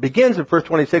says and begins in verse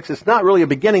 26, it's not really a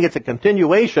beginning, it's a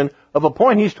continuation of a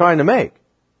point he's trying to make.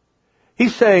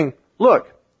 He's saying,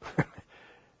 look,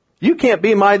 you can't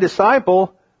be my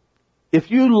disciple if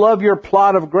you love your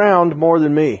plot of ground more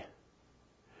than me.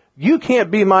 You can't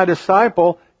be my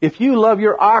disciple if you love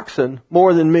your oxen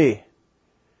more than me.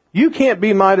 You can't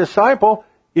be my disciple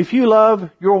if you love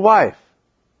your wife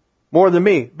more than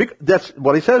me. That's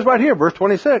what he says right here, verse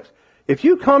 26. If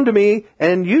you come to me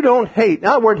and you don't hate,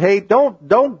 now the word hate,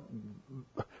 don't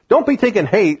be thinking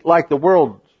hate like the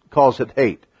world calls it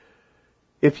hate.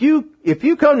 If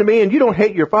you come to me and you don't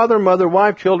hate your father, mother,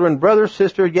 wife, children, brother,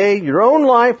 sister, yea, your own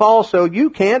life also,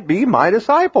 you can't be my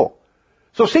disciple.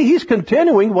 So see, he's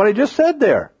continuing what I just said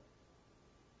there.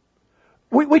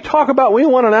 We talk about we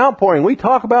want an outpouring. We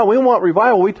talk about we want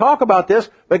revival. We talk about this.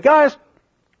 But guys,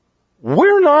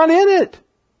 we're not in it.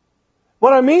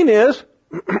 What I mean is,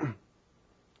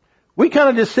 we kind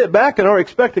of just sit back and are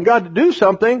expecting God to do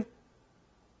something.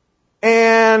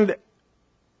 And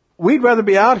we'd rather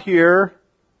be out here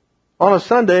on a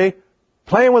Sunday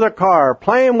playing with our car,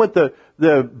 playing with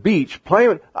the beach,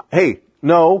 hey,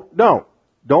 no, don't.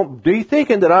 Don't be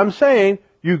thinking that I'm saying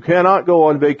you cannot go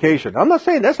on vacation. I'm not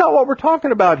saying that's not what we're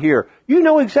talking about here. You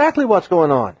know exactly what's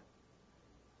going on.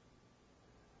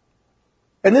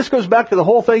 And this goes back to the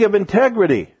whole thing of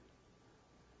integrity.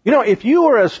 You know, if you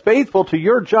were as faithful to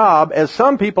your job as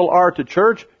some people are to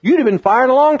church, you'd have been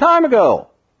fired a long time ago.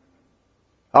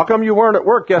 How come you weren't at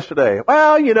work yesterday?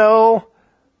 Well, you know,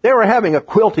 they were having a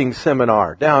quilting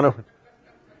seminar down.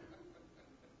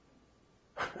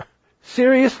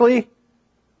 Seriously?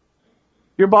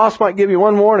 Your boss might give you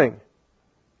one warning.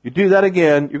 You do that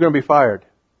again, you're going to be fired.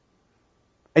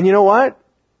 And you know what?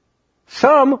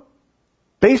 Some,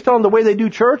 based on the way they do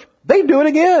church, they do it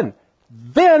again.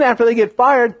 Then after they get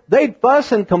fired, they'd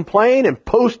fuss and complain and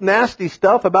post nasty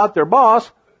stuff about their boss.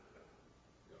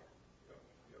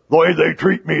 The way they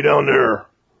treat me down there.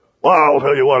 Well, I'll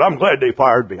tell you what, I'm glad they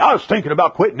fired me. I was thinking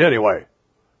about quitting anyway.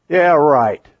 Yeah,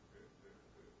 right.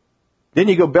 Then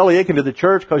you go belly aching to the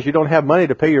church because you don't have money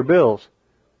to pay your bills.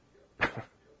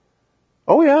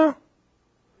 Oh yeah.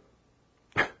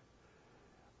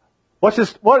 What's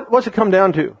it come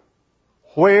down to?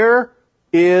 Where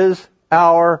is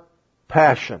our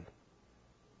passion?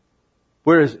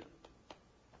 Where is it?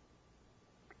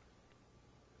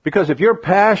 Because if your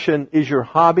passion is your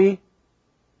hobby,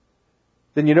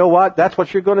 then you know what? That's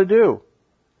what you're going to do.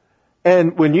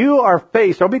 And when you are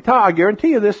faced, there'll be times, I guarantee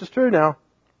you this is true now.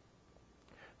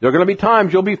 There are going to be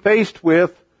times you'll be faced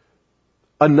with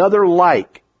another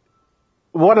like.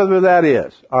 Whatever that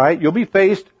is. Alright? You'll be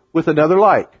faced with another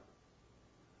like.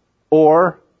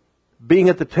 Or being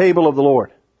at the table of the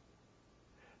Lord.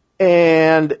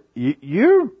 And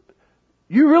you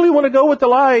really want to go with the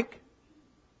like.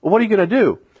 Well, what are you going to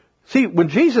do? See, when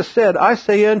Jesus said, I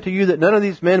say unto you that none of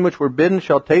these men which were bidden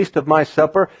shall taste of my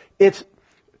supper,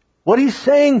 what he's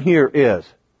saying here is,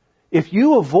 if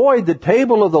you avoid the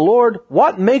table of the Lord,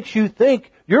 what makes you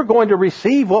think you're going to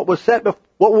receive what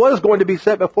was going to be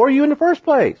set before you in the first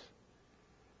place?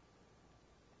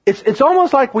 It's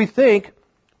almost like we think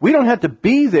we don't have to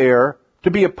be there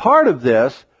to be a part of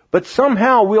this, but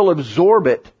somehow we'll absorb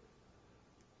it.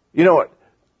 You know,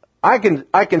 I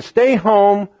can stay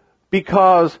home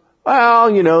because,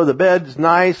 well, you know, the bed's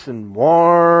nice and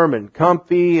warm and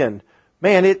comfy and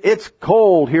man, it's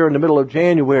cold here in the middle of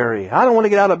January. I don't want to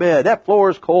get out of bed. That floor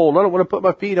is cold. I don't want to put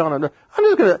my feet on it. I'm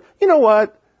just going to, you know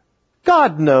what?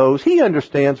 God knows. He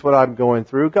understands what I'm going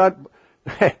through. God,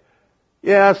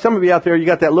 yeah, some of you out there, you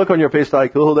got that look on your face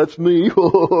like, oh, that's me.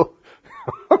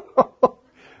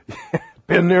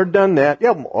 Been there, done that.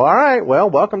 Yeah, all right. Well,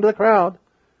 welcome to the crowd.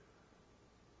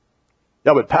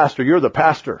 Yeah, but Pastor, you're the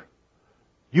pastor.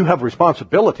 You have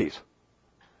responsibilities.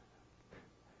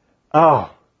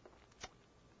 Oh.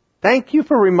 Thank you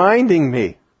for reminding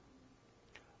me.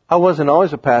 I wasn't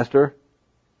always a pastor.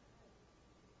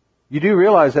 You do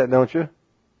realize that, don't you?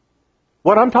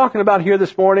 What I'm talking about here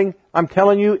this morning, I'm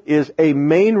telling you, is a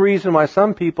main reason why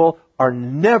some people are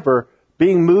never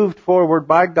being moved forward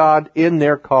by God in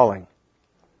their calling.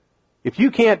 If you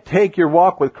can't take your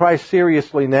walk with Christ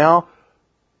seriously now,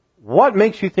 what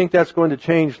makes you think that's going to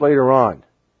change later on?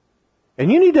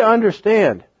 And you need to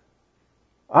understand,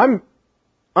 I'm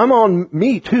on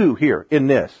me too here in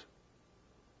this.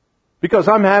 Because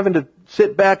I'm having to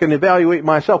sit back and evaluate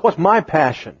myself. What's my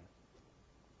passion?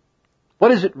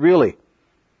 What is it really?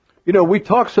 You know, we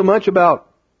talk so much about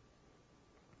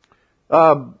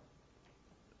there's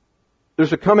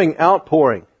a coming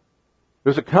outpouring.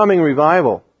 There's a coming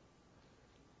revival.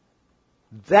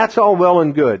 That's all well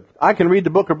and good. I can read the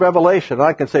book of Revelation.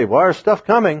 I can say, well, there's stuff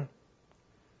coming.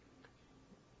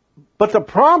 But the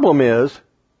problem is,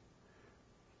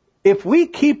 if we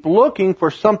keep looking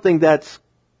for something that's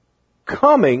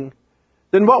coming,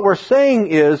 then what we're saying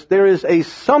is there is a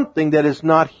something that is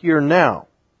not here now.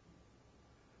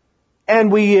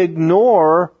 And we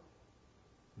ignore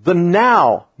the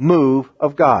now move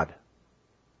of God.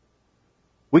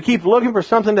 We keep looking for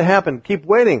something to happen, keep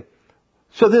waiting.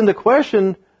 So then the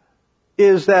question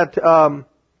is that,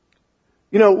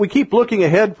 we keep looking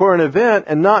ahead for an event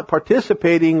and not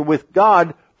participating with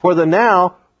God for the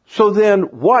now. So then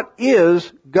what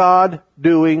is God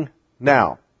doing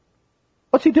now?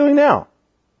 What's He doing now?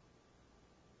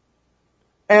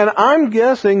 And I'm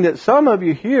guessing that some of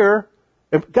you here,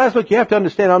 guys, look, you have to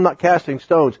understand I'm not casting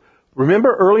stones.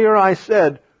 Remember earlier I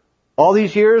said, all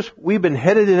these years we've been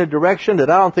headed in a direction that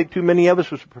I don't think too many of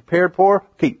us was prepared for.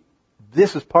 Okay,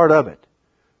 this is part of it.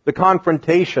 The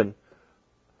confrontation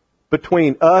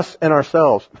between us and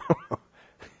ourselves.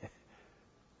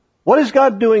 What is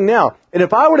God doing now? And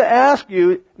if I were to ask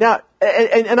you now,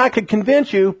 and I could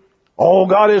convince you, oh,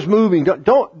 God is moving.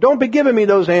 Don't be giving me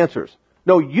those answers.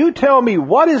 No, you tell me,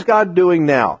 what is God doing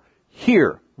now?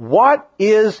 Here. What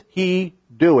is He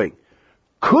doing?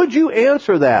 Could you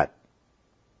answer that?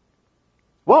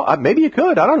 Well, maybe you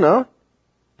could. I don't know.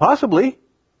 Possibly.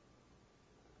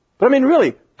 But I mean,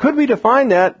 really, could we define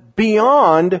that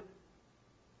beyond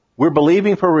we're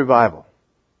believing for revival?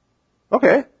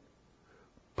 Okay.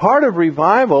 Part of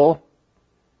revival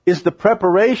is the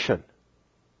preparation.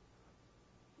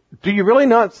 Do you really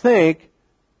not think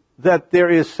that there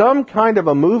is some kind of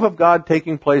a move of God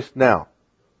taking place now?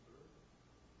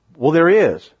 Well, there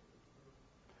is.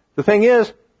 The thing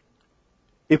is,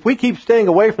 if we keep staying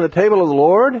away from the table of the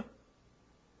Lord,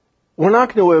 we're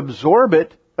not going to absorb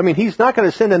it. I mean, He's not going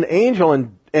to send an angel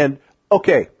and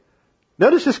okay.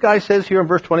 Notice this guy says here in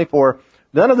verse 24,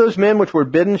 none of those men which were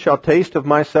bidden shall taste of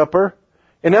my supper.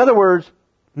 In other words,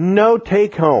 no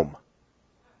take home.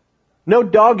 No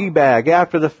doggy bag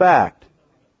after the fact.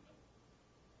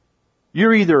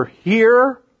 You're either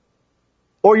here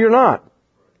or you're not.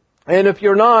 And if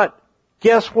you're not,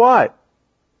 guess what?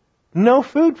 No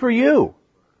food for you.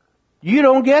 You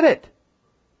don't get it.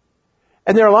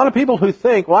 And there are a lot of people who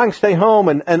think, well, I can stay home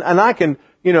and I can,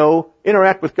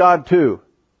 interact with God too.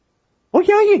 Well,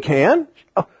 yeah, you can.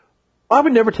 I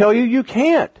would never tell you you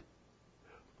can't.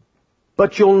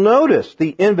 But you'll notice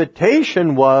the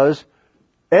invitation was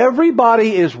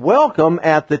everybody is welcome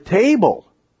at the table.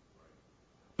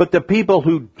 But the people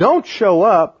who don't show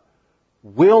up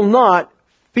will not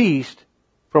feast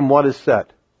from what is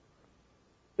set.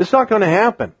 It's not going to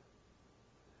happen.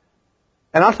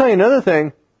 And I'll tell you another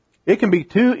thing. It can be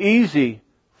too easy,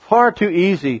 far too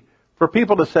easy, for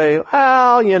people to say,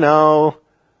 well,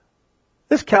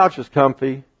 this couch is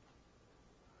comfy.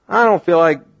 I don't feel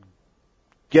like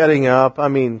getting up. I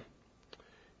mean,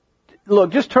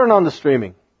 look, just turn on the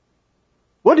streaming.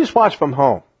 We'll just watch from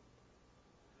home.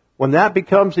 When that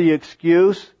becomes the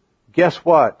excuse, guess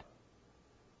what?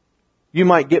 You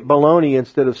might get bologna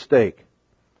instead of steak.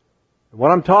 And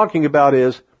what I'm talking about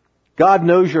is, God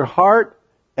knows your heart,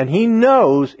 and He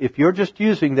knows if you're just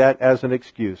using that as an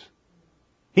excuse.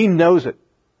 He knows it.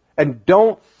 And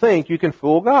don't think you can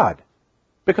fool God,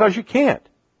 because you can't.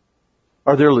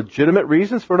 Are there legitimate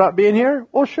reasons for not being here?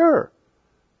 Well, sure.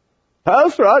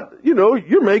 Pastor,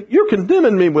 you're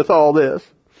condemning me with all this.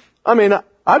 I mean,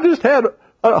 I just had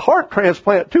a heart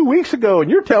transplant 2 weeks ago,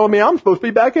 and you're telling me I'm supposed to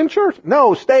be back in church.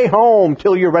 No, stay home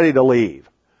till you're ready to leave.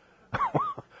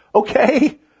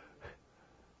 Okay?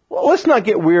 Well, let's not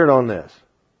get weird on this.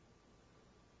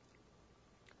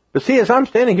 But see, as I'm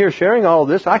standing here sharing all of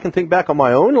this, I can think back on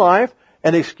my own life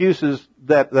and excuses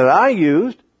that I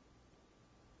used.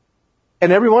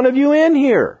 And every one of you in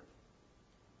here,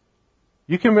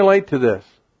 you can relate to this.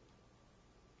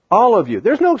 All of you.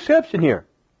 There's no exception here.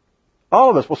 All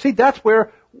of us. Well, see, that's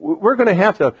where we're going to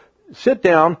have to sit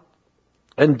down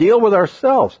and deal with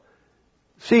ourselves.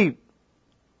 See,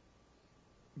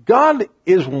 God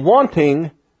is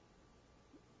wanting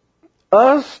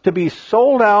us to be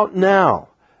sold out now.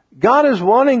 God is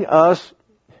wanting us,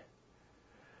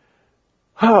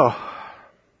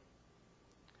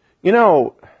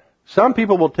 some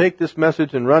people will take this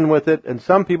message and run with it, and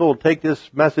some people will take this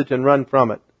message and run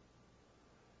from it.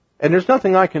 And there's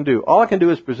nothing I can do. All I can do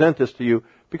is present this to you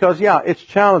because, it's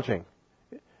challenging.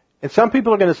 And some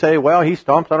people are going to say, well, he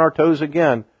stomped on our toes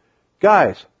again.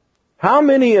 Guys, how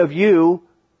many of you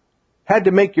had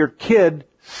to make your kid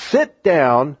sit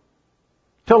down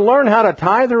to learn how to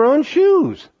tie their own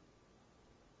shoes?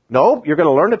 No, you're going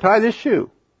to learn to tie this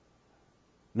shoe.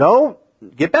 No,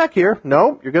 get back here.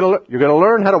 No, you're going to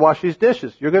learn how to wash these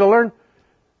dishes. You're going to learn.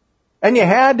 And you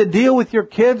had to deal with your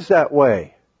kids that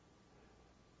way.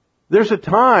 There's a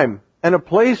time and a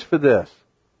place for this.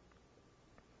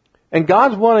 And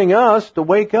God's wanting us to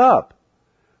wake up.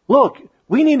 Look,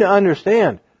 we need to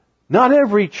understand, not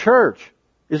every church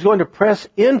is going to press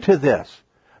into this.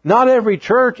 Not every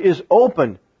church is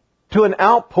open to an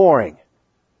outpouring.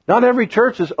 Not every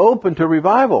church is open to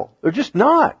revival. They're just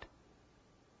not.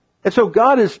 And so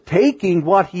God is taking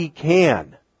what He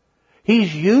can.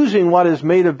 He's using what is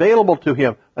made available to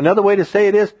Him. Another way to say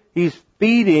it is, He's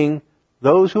feeding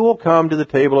those who will come to the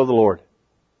table of the Lord.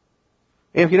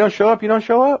 And if you don't show up, you don't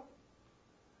show up.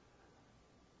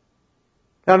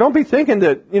 Now don't be thinking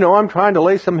that, I'm trying to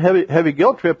lay some heavy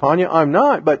guilt trip on you. I'm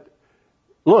not. But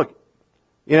look,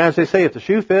 as they say, if the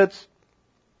shoe fits,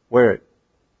 wear it.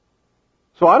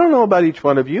 So I don't know about each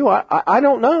one of you. I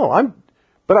don't know.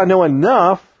 But I know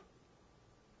enough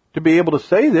to be able to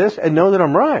say this and know that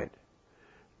I'm right.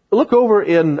 Look over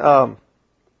in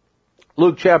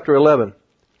Luke chapter 11.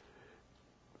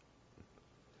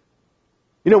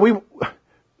 You know,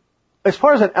 as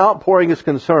far as an outpouring is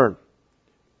concerned,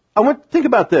 I want to think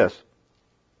about this.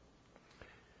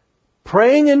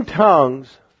 Praying in tongues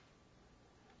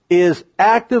is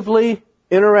actively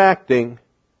interacting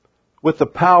with the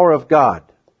power of God.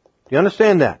 Do you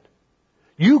understand that?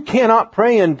 You cannot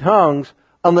pray in tongues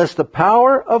unless the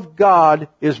power of God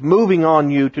is moving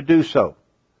on you to do so.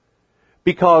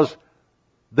 Because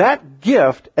that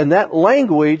gift and that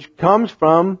language comes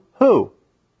from who?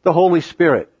 The Holy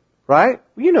Spirit. Right?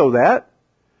 You know that.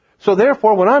 So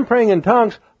therefore, when I'm praying in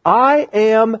tongues, I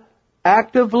am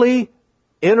actively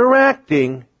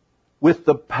interacting with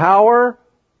the power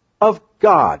of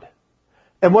God.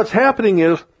 And what's happening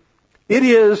is, it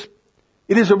is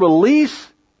a release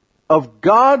of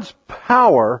God's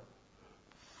power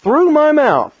through my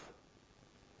mouth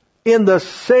in the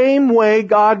same way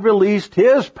God released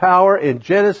His power in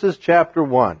Genesis chapter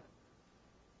 1.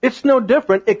 It's no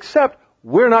different, except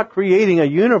we're not creating a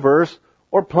universe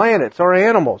or planets or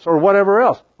animals or whatever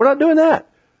else. We're not doing that.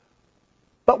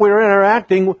 But we're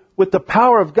interacting with the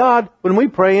power of God when we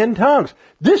pray in tongues.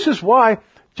 This is why,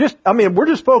 we're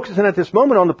just focusing at this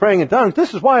moment on the praying in tongues.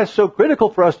 This is why it's so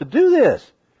critical for us to do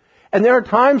this. And there are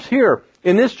times here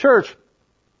in this church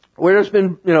where there's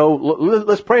been,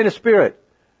 let's pray in the Spirit.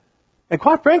 And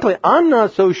quite frankly, I'm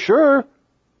not so sure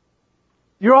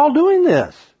you're all doing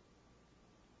this.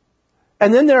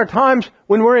 And then there are times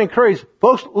when we're encouraged,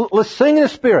 folks, let's sing in the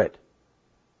Spirit.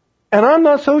 And I'm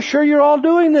not so sure you're all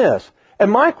doing this.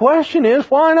 And my question is,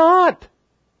 why not?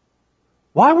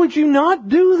 Why would you not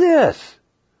do this?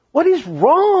 What is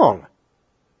wrong?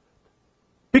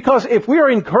 Because if we are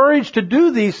encouraged to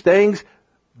do these things,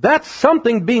 that's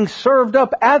something being served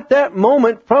up at that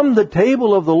moment from the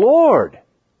table of the Lord.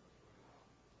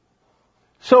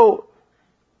 So,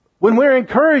 when we're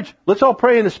encouraged, let's all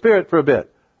pray in the Spirit for a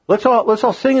bit. Let's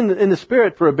all sing in the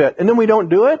Spirit for a bit, and then we don't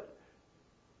do it.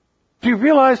 Do you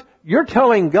realize you're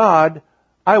telling God,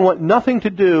 I want nothing to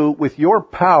do with your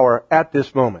power at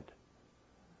this moment?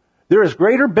 There is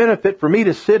greater benefit for me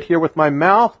to sit here with my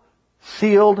mouth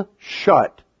sealed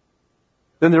shut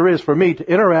than there is for me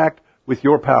to interact with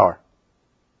your power.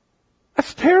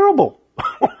 That's terrible.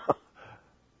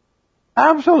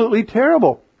 Absolutely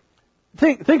terrible.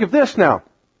 Think of this now.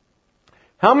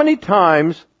 How many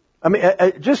times,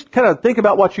 just kind of think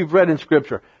about what you've read in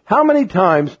Scripture. How many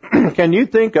times can you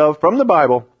think of from the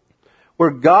Bible where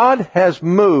God has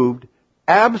moved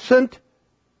absent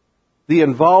the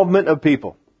involvement of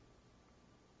people?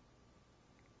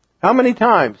 How many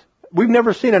times? We've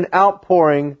never seen an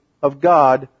outpouring of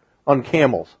God on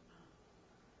camels.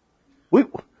 We've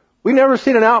never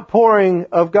seen an outpouring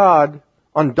of God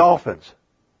on dolphins.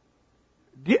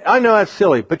 I know that's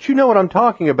silly, but you know what I'm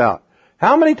talking about.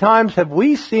 How many times have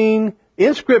we seen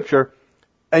in Scripture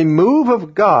a move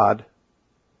of God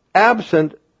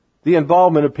absent the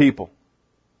involvement of people?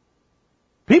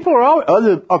 People are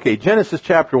always, Genesis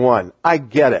chapter 1, I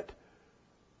get it.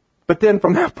 But then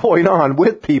from that point on,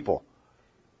 with people.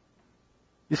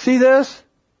 You see this?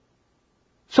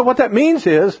 So what that means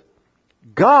is,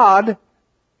 God,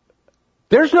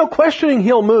 there's no questioning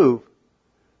He'll move.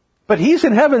 But He's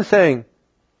in heaven saying,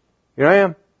 here I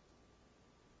am.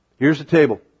 Here's the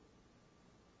table.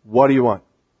 What do you want?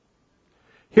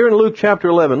 Here in Luke chapter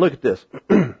 11, look at this.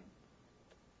 In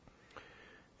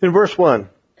verse 1.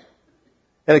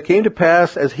 And it came to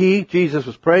pass, as he, Jesus,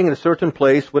 was praying in a certain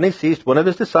place, when he ceased, one of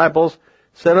his disciples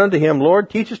said unto him, Lord,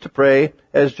 teach us to pray,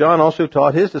 as John also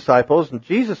taught his disciples. And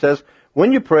Jesus says,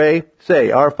 when you pray,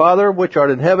 say, Our Father, which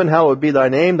art in heaven, hallowed be thy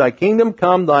name. Thy kingdom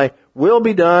come, thy will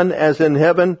be done, as in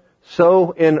heaven,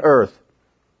 so in earth.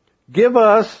 Give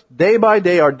us day by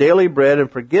day our daily bread,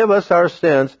 and forgive us our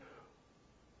sins,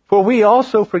 for we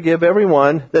also forgive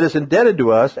everyone that is indebted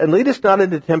to us, and lead us not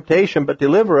into temptation, but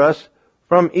deliver us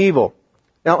from evil.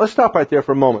 Now, let's stop right there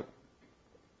for a moment.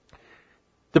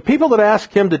 The people that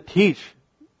asked him to teach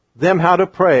them how to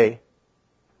pray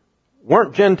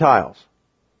weren't Gentiles.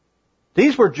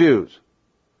 These were Jews,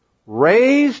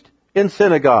 raised in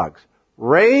synagogues,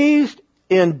 raised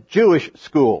in Jewish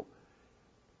school.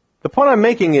 The point I'm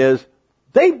making is,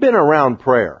 they've been around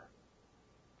prayer.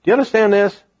 Do you understand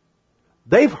this?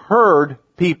 They've heard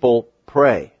people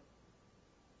pray.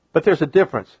 But there's a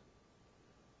difference.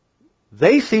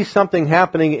 They see something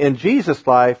happening in Jesus'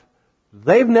 life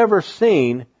they've never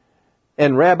seen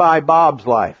in Rabbi Bob's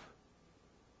life.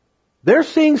 They're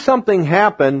seeing something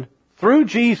happen through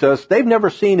Jesus they've never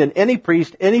seen in any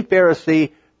priest, any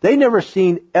Pharisee. They've never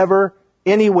seen ever,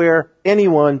 anywhere,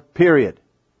 anyone, period.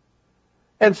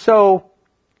 And so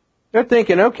they're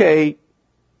thinking, okay,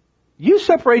 you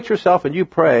separate yourself and you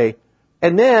pray,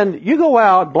 and then you go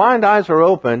out, blind eyes are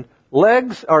open,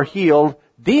 legs are healed,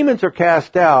 demons are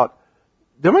cast out.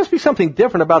 There must be something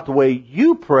different about the way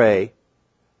you pray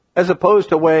as opposed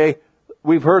to the way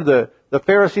we've heard the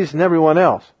Pharisees and everyone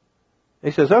else.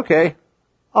 He says, okay,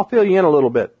 I'll fill you in a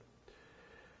little bit.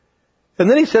 And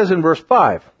then he says in verse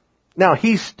 5, now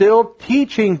he's still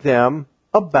teaching them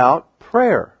about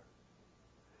prayer.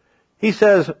 He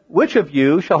says, which of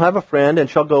you shall have a friend and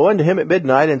shall go unto him at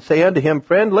midnight and say unto him,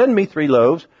 friend, lend me 3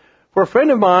 loaves, for a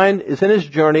friend of mine is in his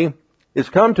journey, is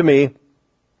come to me,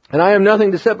 and I have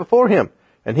nothing to set before him.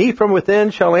 And he from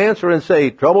within shall answer and say,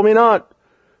 trouble me not.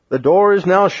 The door is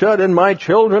now shut, and my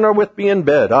children are with me in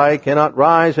bed. I cannot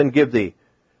rise and give thee.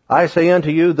 I say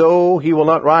unto you, though he will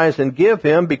not rise and give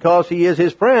him, because he is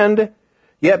his friend,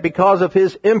 yet because of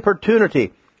his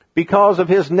importunity, because of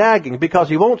his nagging, because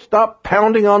he won't stop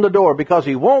pounding on the door, because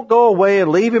he won't go away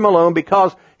and leave him alone,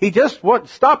 because he just won't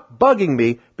stop bugging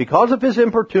me, because of his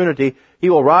importunity, he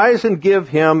will rise and give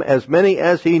him as many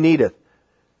as he needeth.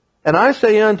 And I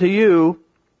say unto you,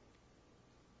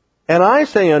 and I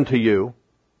say unto you,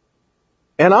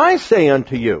 and I say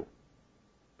unto you,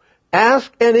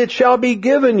 ask and it shall be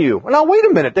given you. Now wait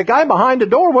a minute, the guy behind the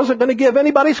door wasn't going to give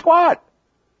anybody squat.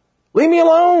 Leave me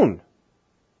alone.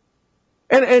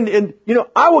 And you know,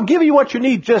 I will give you what you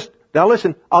need, now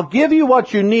listen, I'll give you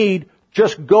what you need,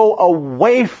 just go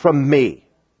away from me.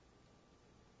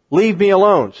 Leave me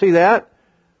alone. See that?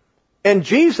 And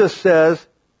Jesus says,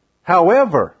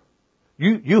 however,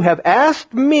 you have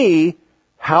asked me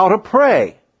how to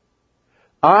pray.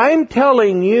 I'm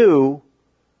telling you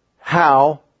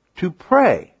how to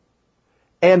pray.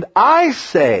 And I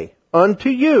say unto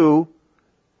you,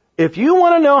 if you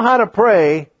want to know how to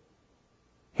pray,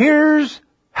 here's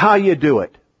how you do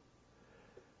it.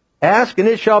 Ask and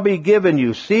it shall be given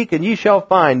you. Seek and ye shall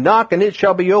find. Knock and it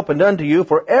shall be opened unto you.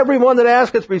 For everyone that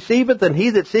asketh receiveth, and he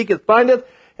that seeketh findeth,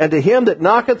 and to him that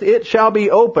knocketh it shall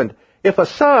be opened. If a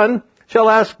son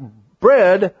shall ask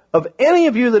bread of any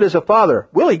of you that is a father,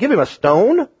 will he give him a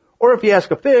stone? Or if he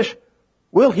ask a fish,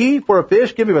 will he for a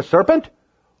fish give him a serpent?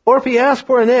 Or if he ask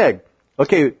for an egg?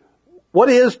 Okay, what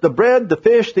is the bread, the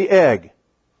fish, the egg?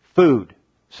 Food.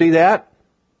 See that?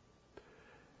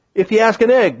 If he ask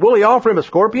an egg, will he offer him a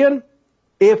scorpion?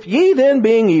 If ye then,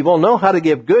 being evil, know how to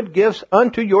give good gifts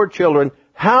unto your children,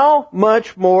 how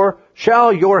much more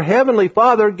shall your heavenly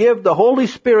Father give the Holy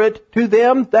Spirit to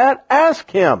them that ask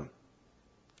him?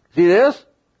 See this?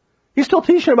 He's still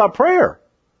teaching about prayer.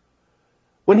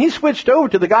 When he switched over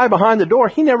to the guy behind the door,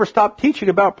 he never stopped teaching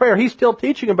about prayer. He's still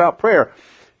teaching about prayer.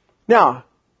 Now,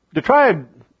 to try and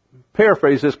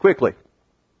paraphrase this quickly,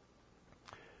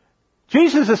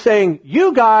 Jesus is saying,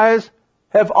 you guys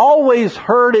have always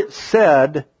heard it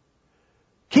said,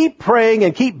 keep praying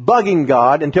and keep bugging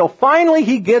God until finally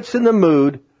he gets in the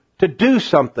mood to do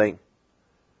something.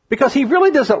 Because he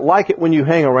really doesn't like it when you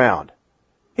hang around.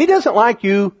 He doesn't like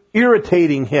you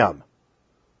irritating him.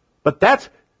 But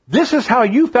this is how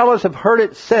you fellas have heard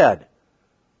it said.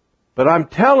 But I'm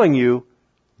telling you,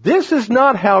 this is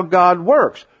not how God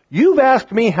works. You've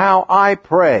asked me how I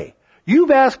pray.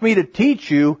 You've asked me to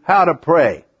teach you how to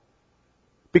pray.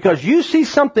 Because you see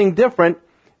something different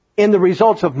in the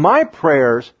results of my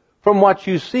prayers from what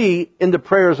you see in the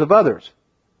prayers of others.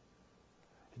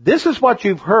 This is what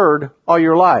you've heard all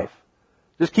your life.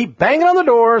 Just keep banging on the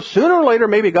door. Sooner or later,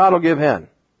 maybe God will give in.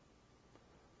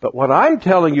 But what I'm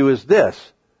telling you is this.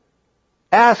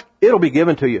 Ask, it'll be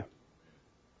given to you.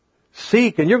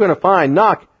 Seek, and you're going to find.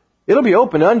 Knock, it'll be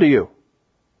opened unto you.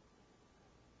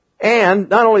 And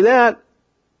not only that,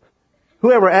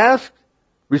 whoever asks,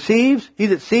 receives. He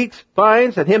that seeks,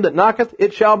 finds. And him that knocketh,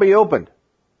 it shall be opened.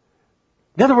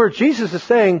 In other words, Jesus is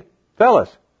saying, fellas,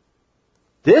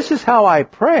 this is how I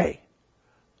pray.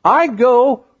 I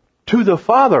go to the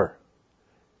Father,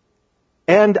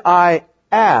 and I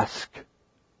ask,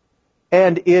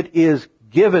 and it is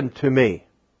given to me.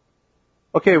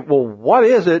 Okay, well, what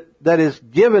is it that is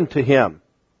given to him?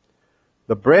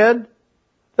 The bread,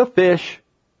 the fish,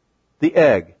 the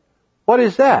egg. What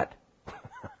is that?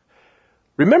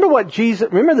 Remember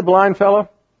the blind fellow?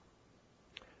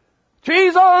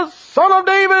 Jesus, Son of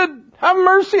David, have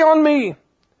mercy on me.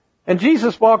 And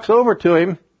Jesus walks over to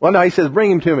him. Well, no, he says,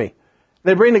 bring him to me.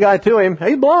 They bring the guy to him.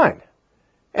 He's blind.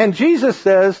 And Jesus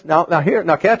says, now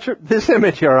catch this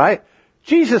image here, all right?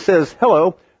 Jesus says,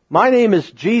 hello, my name is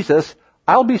Jesus.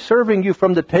 I'll be serving you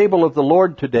from the table of the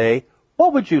Lord today.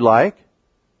 What would you like?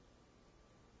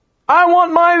 I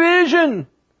want my vision.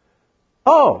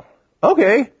 Oh,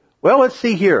 okay. Well, let's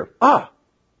see here.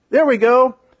 There we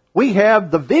go. We have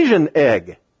the vision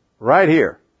egg right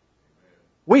here.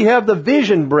 We have the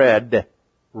vision bread.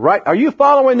 Right? Are you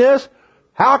following this?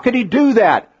 How could he do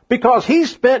that? Because he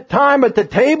spent time at the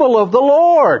table of the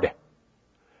Lord.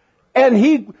 And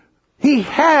he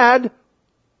had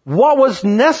what was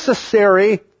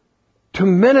necessary to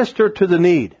minister to the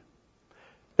need.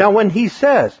 Now when he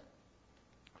says,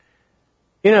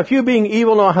 if you being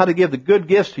evil know how to give the good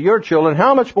gifts to your children,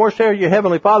 how much more shall your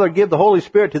heavenly Father give the Holy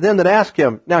Spirit to them that ask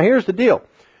him? Now here's the deal.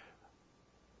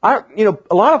 A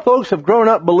lot of folks have grown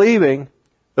up believing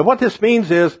that what this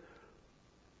means is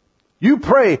you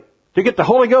pray to get the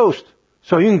Holy Ghost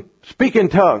so you can speak in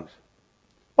tongues.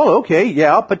 Well, okay,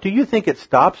 yeah, but do you think it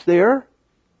stops there?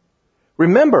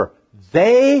 Remember,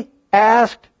 they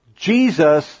asked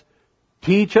Jesus,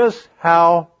 teach us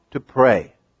how to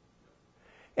pray.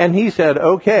 And he said,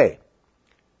 okay,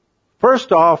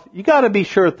 first off, you got to be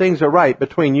sure things are right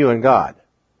between you and God.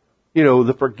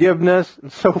 The forgiveness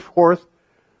and so forth.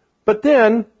 But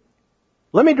then,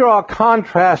 let me draw a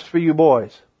contrast for you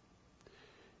boys.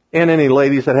 And any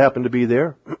ladies that happen to be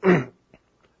there.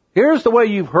 Here's the way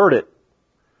you've heard it.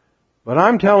 But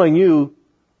I'm telling you,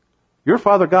 your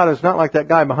Father God is not like that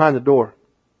guy behind the door.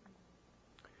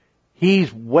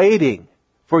 He's waiting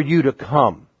for you to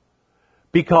come.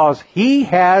 Because He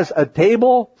has a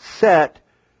table set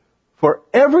for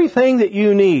everything that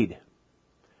you need.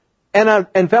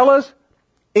 And fellas,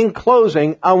 in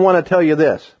closing, I want to tell you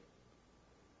this.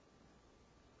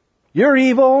 You're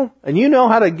evil, and you know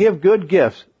how to give good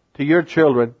gifts to your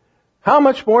children. How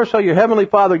much more shall your Heavenly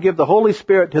Father give the Holy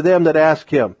Spirit to them that ask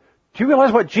Him? Do you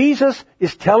realize what Jesus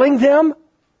is telling them?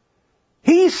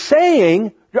 He's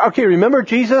saying, okay, remember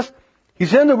Jesus?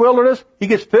 He's in the wilderness. He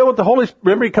gets filled with the Holy Spirit.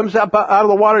 Remember, he comes out of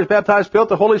the water, he's baptized, filled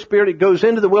with the Holy Spirit. He goes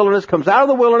into the wilderness, comes out of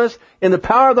the wilderness in the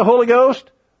power of the Holy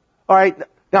Ghost. All right,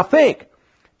 now think.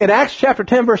 In Acts chapter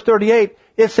 10, verse 38,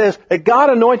 it says that God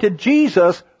anointed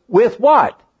Jesus with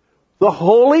what? The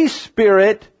Holy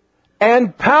Spirit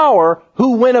and power,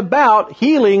 who went about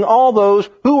healing all those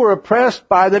who were oppressed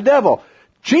by the devil.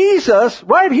 Jesus,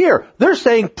 right here, they're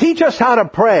saying, teach us how to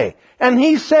pray. And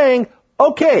He's saying,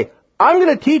 okay, I'm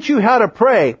going to teach you how to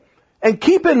pray. And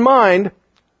keep in mind,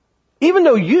 even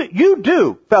though you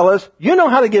do, fellas, you know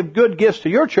how to give good gifts to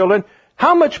your children,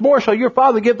 how much more shall your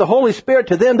Father give the Holy Spirit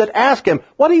to them that ask Him?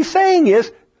 What He's saying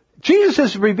is, Jesus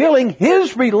is revealing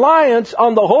His reliance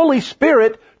on the Holy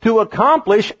Spirit to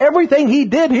accomplish everything He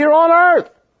did here on earth.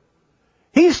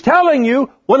 He's telling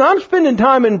you, when I'm spending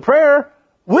time in prayer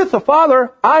with the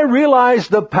Father, I realize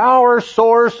the power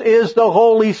source is the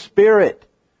Holy Spirit.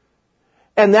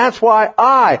 And that's why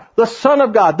I, the Son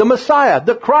of God, the Messiah,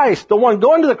 the Christ, the one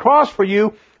going to the cross for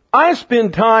you, I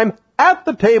spend time at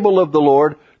the table of the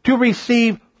Lord to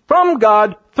receive from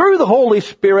God through the Holy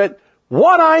Spirit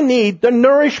what I need, the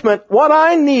nourishment, what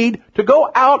I need to go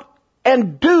out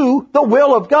and do the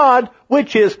will of God,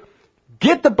 which is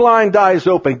get the blind eyes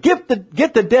open, get the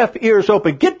deaf ears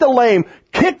open, get the lame,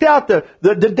 kicked out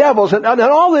the devils and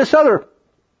all this other,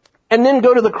 and then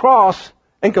go to the cross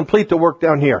and complete the work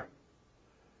down here.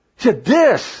 He said,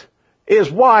 this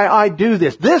is why I do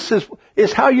this. This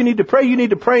is how you need to pray. You need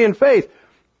to pray in faith.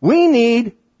 We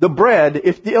need the bread,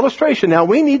 if the illustration now,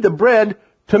 we need the bread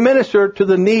to minister to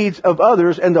the needs of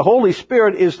others, and the Holy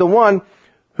Spirit is the one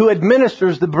who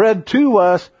administers the bread to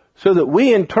us so that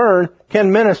we in turn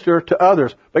can minister to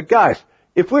others. But guys,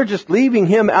 if we're just leaving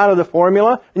Him out of the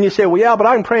formula, and you say, well, yeah, but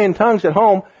I can pray in tongues at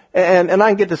home and I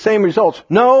can get the same results.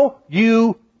 No,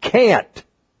 you can't.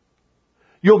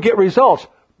 You'll get results,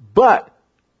 but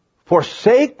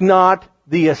forsake not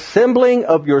the assembling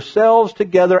of yourselves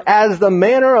together as the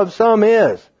manner of some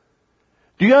is.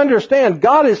 Do you understand?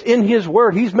 God is in His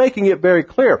Word. He's making it very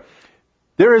clear.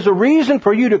 There is a reason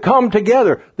for you to come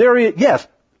together. Yes,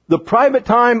 the private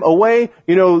time away,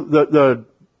 the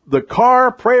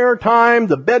car prayer time,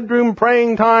 the bedroom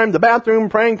praying time, the bathroom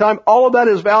praying time, all of that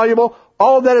is valuable.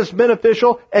 All of that is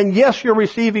beneficial. And yes, you're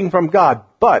receiving from God.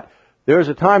 But there is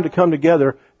a time to come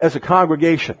together as a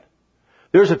congregation.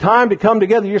 There's a time to come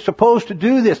together. You're supposed to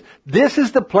do this. This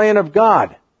is the plan of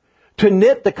God. To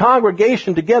knit the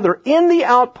congregation together in the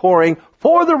outpouring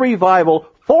for the revival,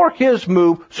 for His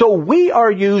move, so we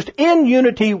are used in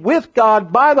unity with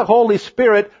God by the Holy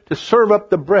Spirit to serve up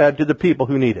the bread to the people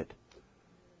who need it.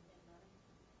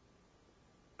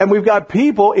 And we've got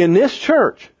people in this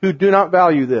church who do not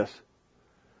value this.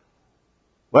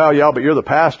 Well, yeah, but you're the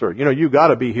pastor. You've got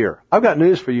to be here. I've got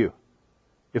news for you.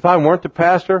 If I weren't the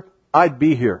pastor, I'd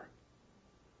be here.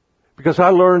 Because I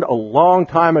learned a long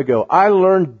time ago, I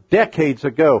learned decades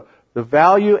ago, the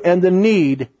value and the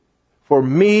need for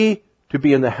me to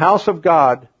be in the house of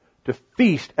God to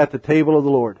feast at the table of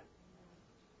the Lord.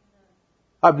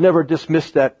 I've never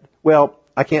dismissed that. Well,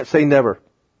 I can't say never.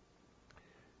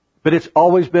 But it's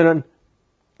always been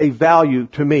a value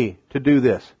to me to do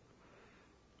this.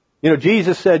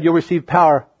 Jesus said you'll receive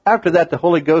power. After that, the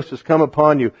Holy Ghost has come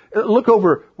upon you. Look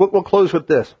over, we'll close with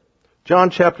this.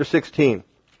 John chapter 16.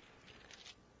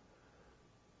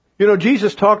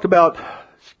 Jesus talked about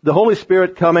the Holy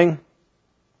Spirit coming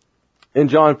in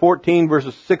John 14,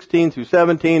 verses 16 through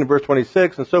 17, and verse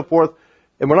 26, and so forth.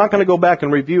 And we're not going to go back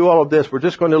and review all of this. We're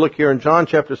just going to look here in John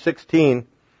chapter 16,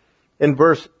 in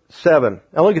verse 7.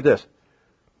 Now look at this.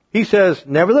 He says,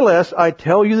 nevertheless, I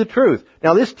tell you the truth.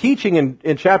 Now this teaching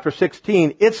in chapter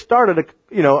 16, it started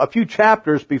a few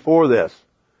chapters before this.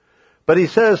 But he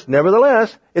says,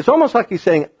 nevertheless, it's almost like he's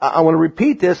saying, I want to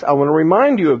repeat this, I want to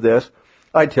remind you of this.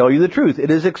 I tell you the truth. It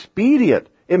is expedient,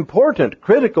 important,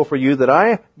 critical for you that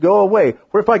I go away.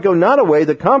 For if I go not away,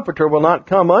 the Comforter will not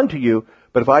come unto you.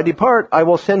 But if I depart, I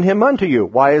will send him unto you.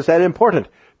 Why is that important?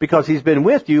 Because he's been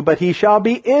with you, but he shall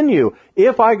be in you.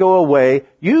 If I go away,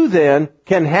 you then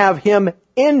can have him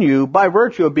in you by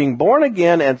virtue of being born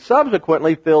again and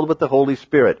subsequently filled with the Holy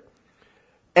Spirit.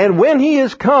 And when he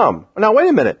is come, now wait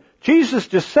a minute, Jesus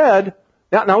just said,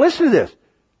 now listen to this.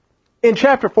 In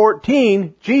chapter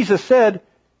 14, Jesus said,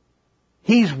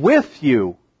 he's with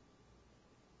you,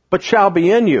 but shall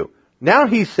be in you. Now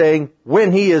he's saying,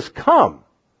 when he is come.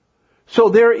 So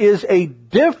there is a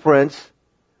difference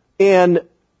in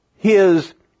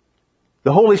the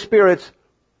Holy Spirit's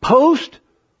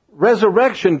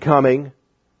post-resurrection coming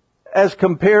as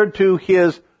compared to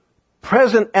his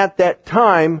present at that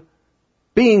time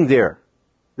being there.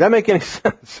 Does that make any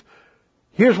sense?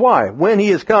 Here's why. When he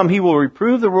is come, he will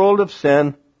reprove the world of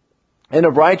sin and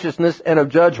of righteousness and of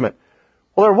judgment.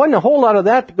 Well, there wasn't a whole lot of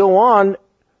that to go on.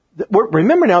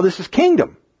 Remember now, this is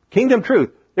kingdom truth.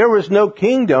 There was no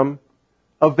kingdom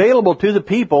available to the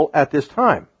people at this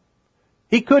time.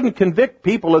 He couldn't convict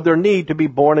people of their need to be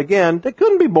born again. They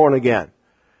couldn't be born again.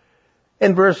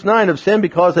 In verse 9, of sin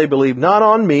because they believe not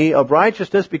on me, of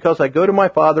righteousness because I go to my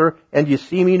Father and you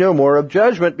see me no more, of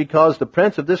judgment because the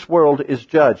prince of this world is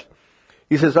judged.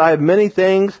 He says, I have yet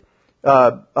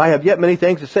many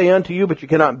things to say unto you, but you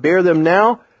cannot bear them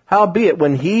now. Howbeit,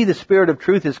 when he, the Spirit of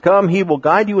truth, is come, he will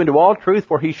guide you into all truth,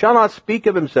 for he shall not speak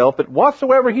of himself, but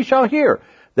whatsoever he shall hear,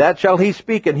 that shall he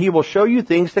speak, and he will show you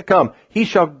things to come. He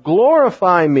shall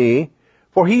glorify me,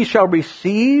 for he shall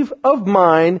receive of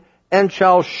mine, and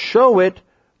shall show it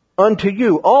unto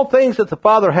you. All things that the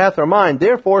Father hath are mine.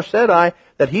 Therefore said I,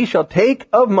 that he shall take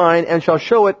of mine, and shall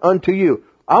show it unto you.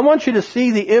 I want you to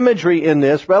see the imagery in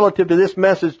this relative to this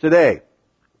message today.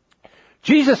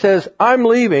 Jesus says, I'm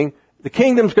leaving, the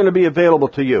kingdom's going to be available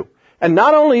to you. And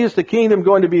not only is the kingdom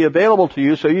going to be available to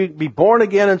you, so you can be born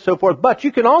again and so forth, but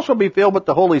you can also be filled with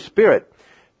the Holy Spirit.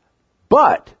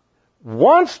 But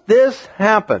once this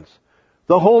happens,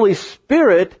 the Holy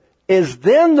Spirit is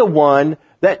then the one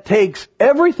that takes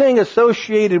everything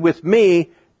associated with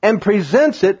me and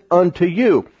presents it unto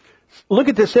you. Look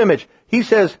at this image. He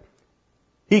says,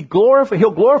 he'll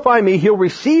glorify me, he'll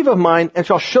receive of mine, and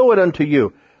shall show it unto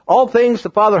you. All things the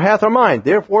Father hath are mine.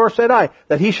 Therefore said I,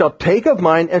 that he shall take of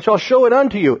mine and shall show it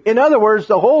unto you. In other words,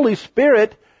 the Holy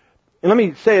Spirit, and let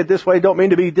me say it this way, don't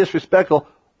mean to be disrespectful,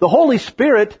 the Holy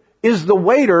Spirit is the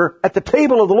waiter at the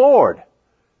table of the Lord.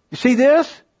 You see this?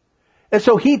 And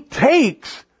so he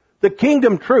takes the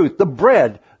kingdom truth, the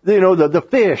bread, the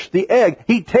fish, the egg,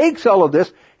 he takes all of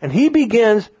this and he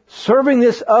begins serving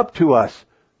this up to us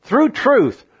through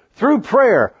truth, through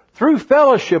prayer, through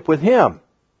fellowship with him.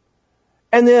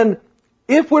 And then,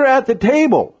 if we're at the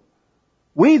table,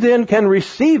 we then can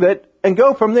receive it and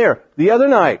go from there. The other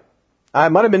night, I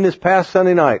might have been this past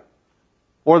Sunday night,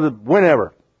 or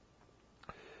whenever.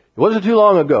 It wasn't too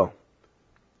long ago.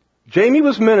 Jamie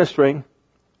was ministering,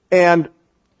 and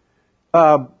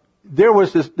there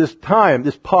was this time,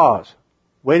 this pause,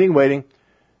 waiting.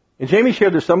 And Jamie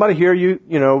shared, there's somebody here,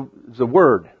 it's a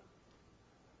word.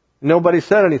 Nobody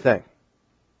said anything.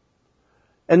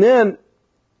 And then,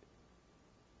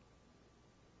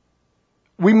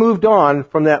 we moved on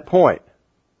from that point.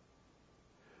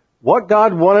 What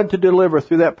God wanted to deliver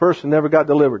through that person never got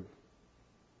delivered.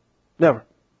 Never.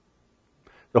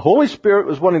 The Holy Spirit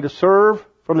was wanting to serve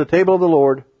from the table of the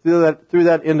Lord through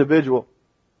that individual.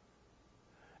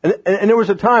 And there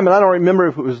was a time, and I don't remember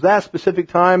if it was that specific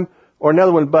time or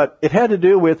another one, but it had to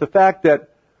do with the fact that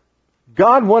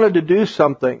God wanted to do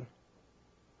something,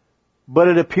 but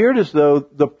it appeared as though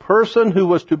the person who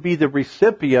was to be the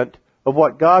recipient of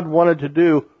what God wanted to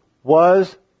do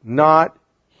was not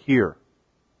here.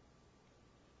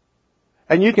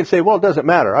 And you can say, well, it doesn't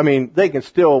matter. I mean, they can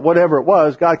still, whatever it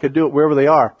was, God could do it wherever they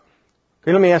are.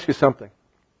 Okay, let me ask you something.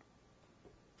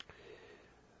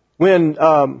 When,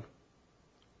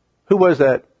 who was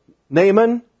that?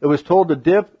 Naaman, that was told to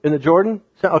dip in the Jordan?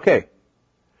 Okay.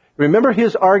 Remember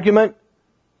his argument?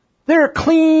 There are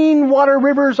clean water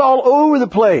rivers all over the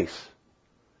place.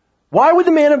 Why would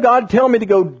the man of God tell me to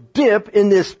go dip in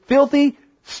this filthy,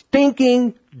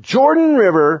 stinking Jordan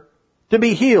River to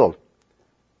be healed?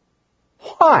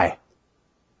 Why?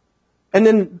 And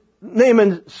then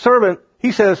Naaman's servant,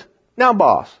 he says, now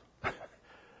boss,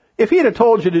 if he had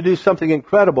told you to do something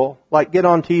incredible, like get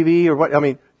on TV or what,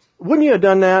 wouldn't you have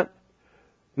done that?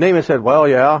 Naaman said, well,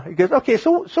 yeah. He goes, okay,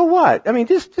 so what?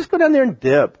 Just go down there and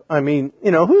dip.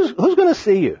 Who's going to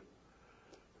see you?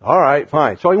 All right,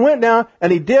 fine. So he went down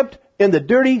and he dipped in the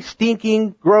dirty,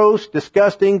 stinking, gross,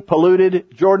 disgusting, polluted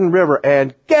Jordan River.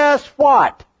 And guess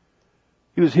what?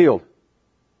 He was healed.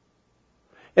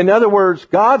 In other words,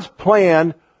 God's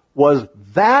plan was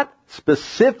that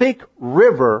specific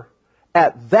river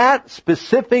at that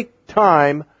specific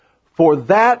time for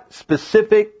that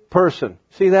specific person.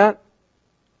 See that?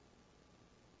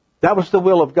 That was the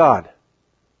will of God.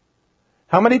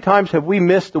 How many times have we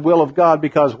missed the will of God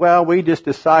because, we just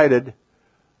decided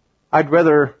I'd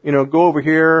rather, go over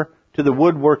here to the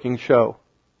woodworking show.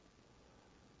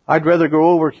 I'd rather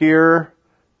go over here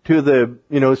to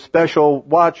the, special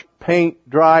watch paint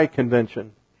dry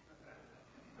convention.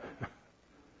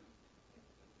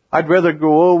 I'd rather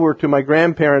go over to my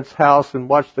grandparents' house and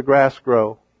watch the grass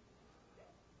grow.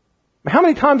 How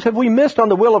many times have we missed on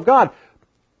the will of God?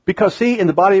 Because see, in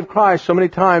the body of Christ, so many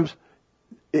times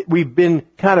we've been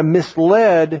kind of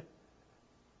misled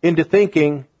into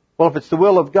thinking, if it's the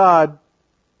will of God,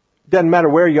 it doesn't matter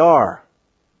where you are.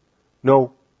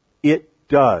 No, it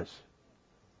does.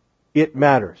 It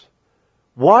matters.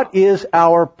 What is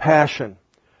our passion?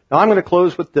 Now I'm going to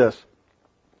close with this.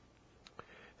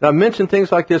 And I've mentioned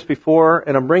things like this before,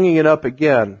 and I'm bringing it up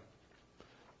again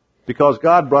because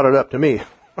God brought it up to me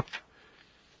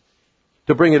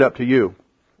to bring it up to you.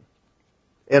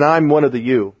 And I'm one of the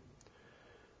you.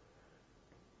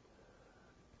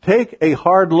 Take a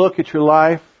hard look at your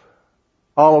life,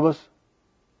 all of us,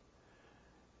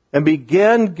 and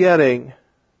begin getting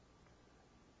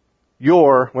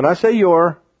when I say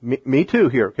me too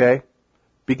here, okay?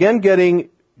 Begin getting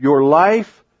your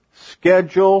life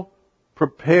schedule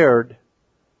prepared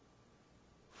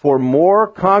for more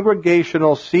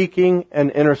congregational seeking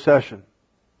and intercession.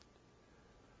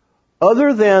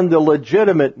 Other than the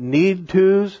legitimate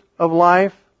need-tos of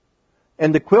life,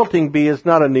 and the quilting bee is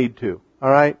not a need-to, all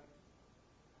right?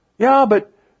 Yeah,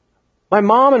 but my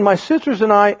mom and my sisters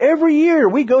and I, every year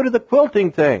we go to the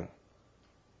quilting thing.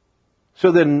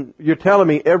 So then you're telling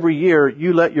me every year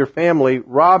you let your family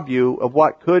rob you of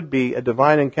what could be a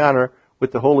divine encounter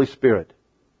with the Holy Spirit.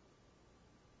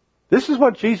 This is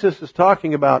what Jesus is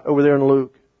talking about over there in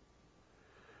Luke.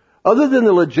 Other than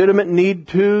the legitimate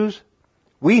need-tos,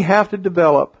 we have to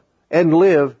develop and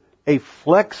live a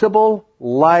flexible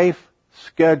life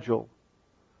schedule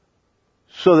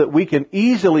so that we can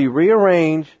easily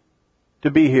rearrange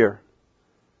to be here.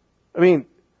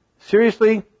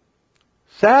 Seriously,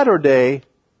 Saturday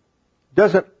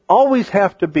doesn't always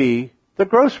have to be the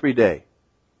grocery day.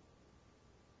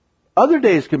 Other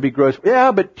days can be grocery.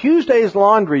 Yeah, but Tuesday is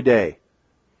laundry day.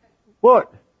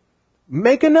 What?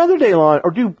 Make another day laundry,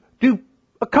 or do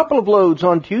a couple of loads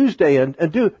on Tuesday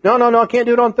and do, no, I can't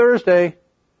do it on Thursday.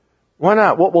 Why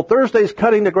not? Well, Thursday's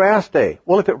cutting the grass day.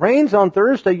 Well, if it rains on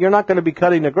Thursday, you're not going to be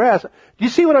cutting the grass. Do you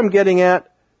see what I'm getting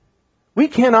at? We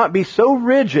cannot be so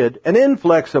rigid and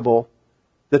inflexible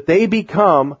that they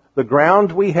become the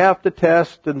ground we have to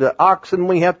test and the oxen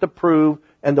we have to prove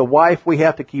and the wife we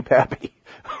have to keep happy.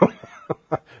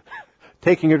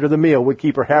 Taking her to the meal would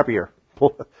keep her happier.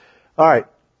 All right.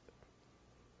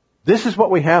 This is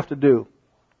what we have to do.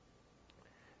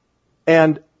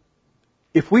 And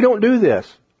if we don't do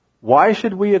this, why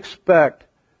should we expect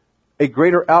a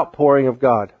greater outpouring of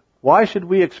God? Why should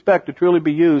we expect to truly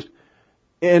be used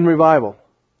in revival?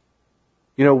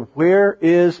 Where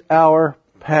is our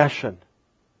passion?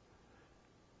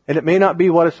 And it may not be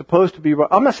what it's supposed to be.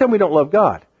 I'm not saying we don't love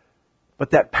God,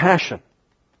 but that passion.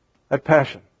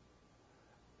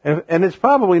 And it's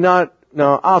probably not,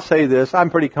 I'll say this, I'm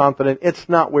pretty confident, it's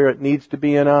not where it needs to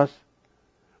be in us,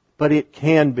 but it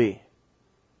can be.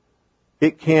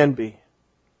 It can be.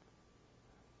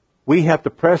 We have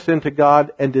to press into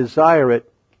God and desire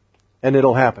it, and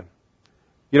it'll happen.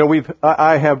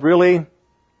 I have really,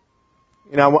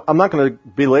 I'm not going to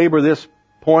belabor this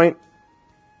point,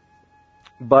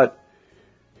 but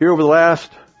here over the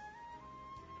last,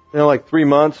 3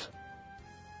 months,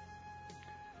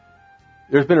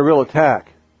 there's been a real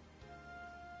attack,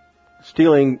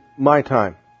 stealing my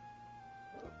time.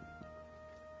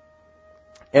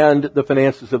 and the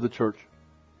finances of the church.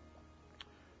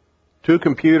 2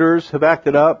 computers have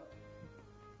acted up.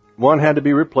 1 had to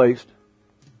be replaced.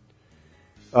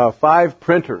 5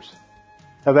 printers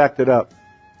have acted up.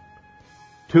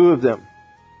 2 of them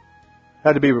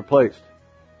had to be replaced.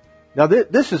 Now,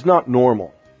 this is not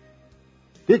normal.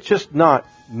 It's just not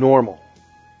normal.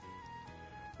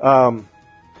 2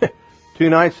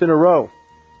 nights in a row,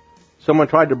 someone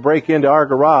tried to break into our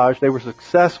garage. They were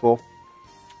successful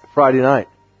Friday night.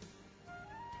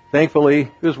 Thankfully,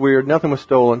 it was weird. Nothing was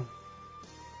stolen.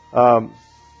 Other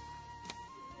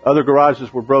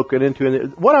garages were broken into.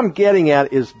 And what I'm getting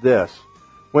at is this.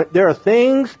 When there are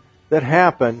things that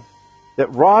happen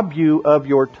that rob you of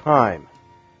your time.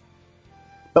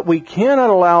 But we cannot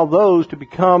allow those to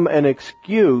become an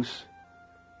excuse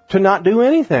to not do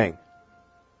anything.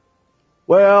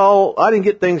 Well, I didn't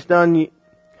get things done.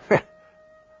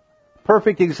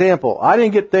 Perfect example. I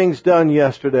didn't get things done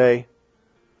yesterday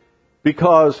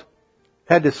because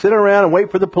I had to sit around and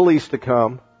wait for the police to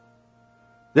come.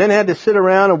 Then had to sit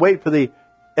around and wait for the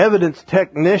evidence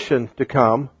technician to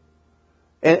come.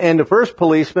 And the first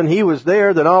policeman, he was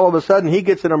there. Then all of a sudden he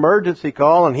gets an emergency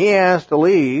call and he has to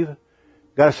leave.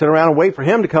 Got to sit around and wait for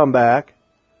him to come back.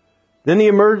 Then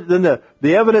the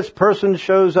evidence person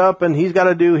shows up and he's got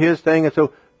to do his thing. And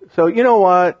so you know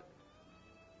what?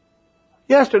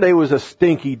 Yesterday was a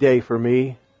stinky day for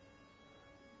me.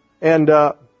 And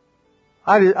I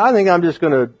think I'm just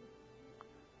going to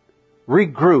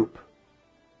regroup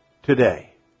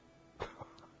today.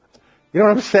 You know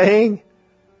what I'm saying?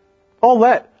 All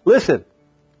that. Listen,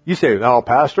 you say, "Oh,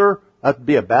 Pastor, that'd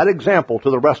be a bad example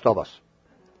to the rest of us."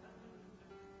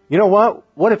 You know what?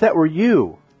 What if that were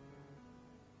you?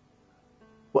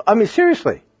 Well, I mean,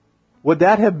 seriously, would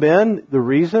that have been the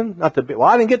reason? Well,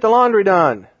 I didn't get the laundry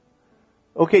done.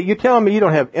 Okay, you're telling me you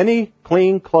don't have any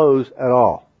clean clothes at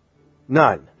all?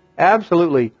 None.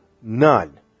 Absolutely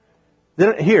none.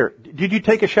 Then here, did you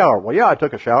take a shower? Well, yeah, I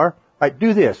took a shower. All right,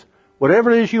 do this.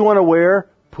 Whatever it is you want to wear,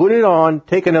 put it on,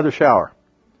 take another shower.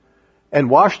 And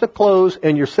wash the clothes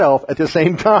and yourself at the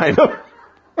same time.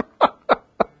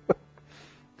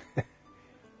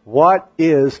 What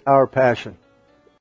is our passion?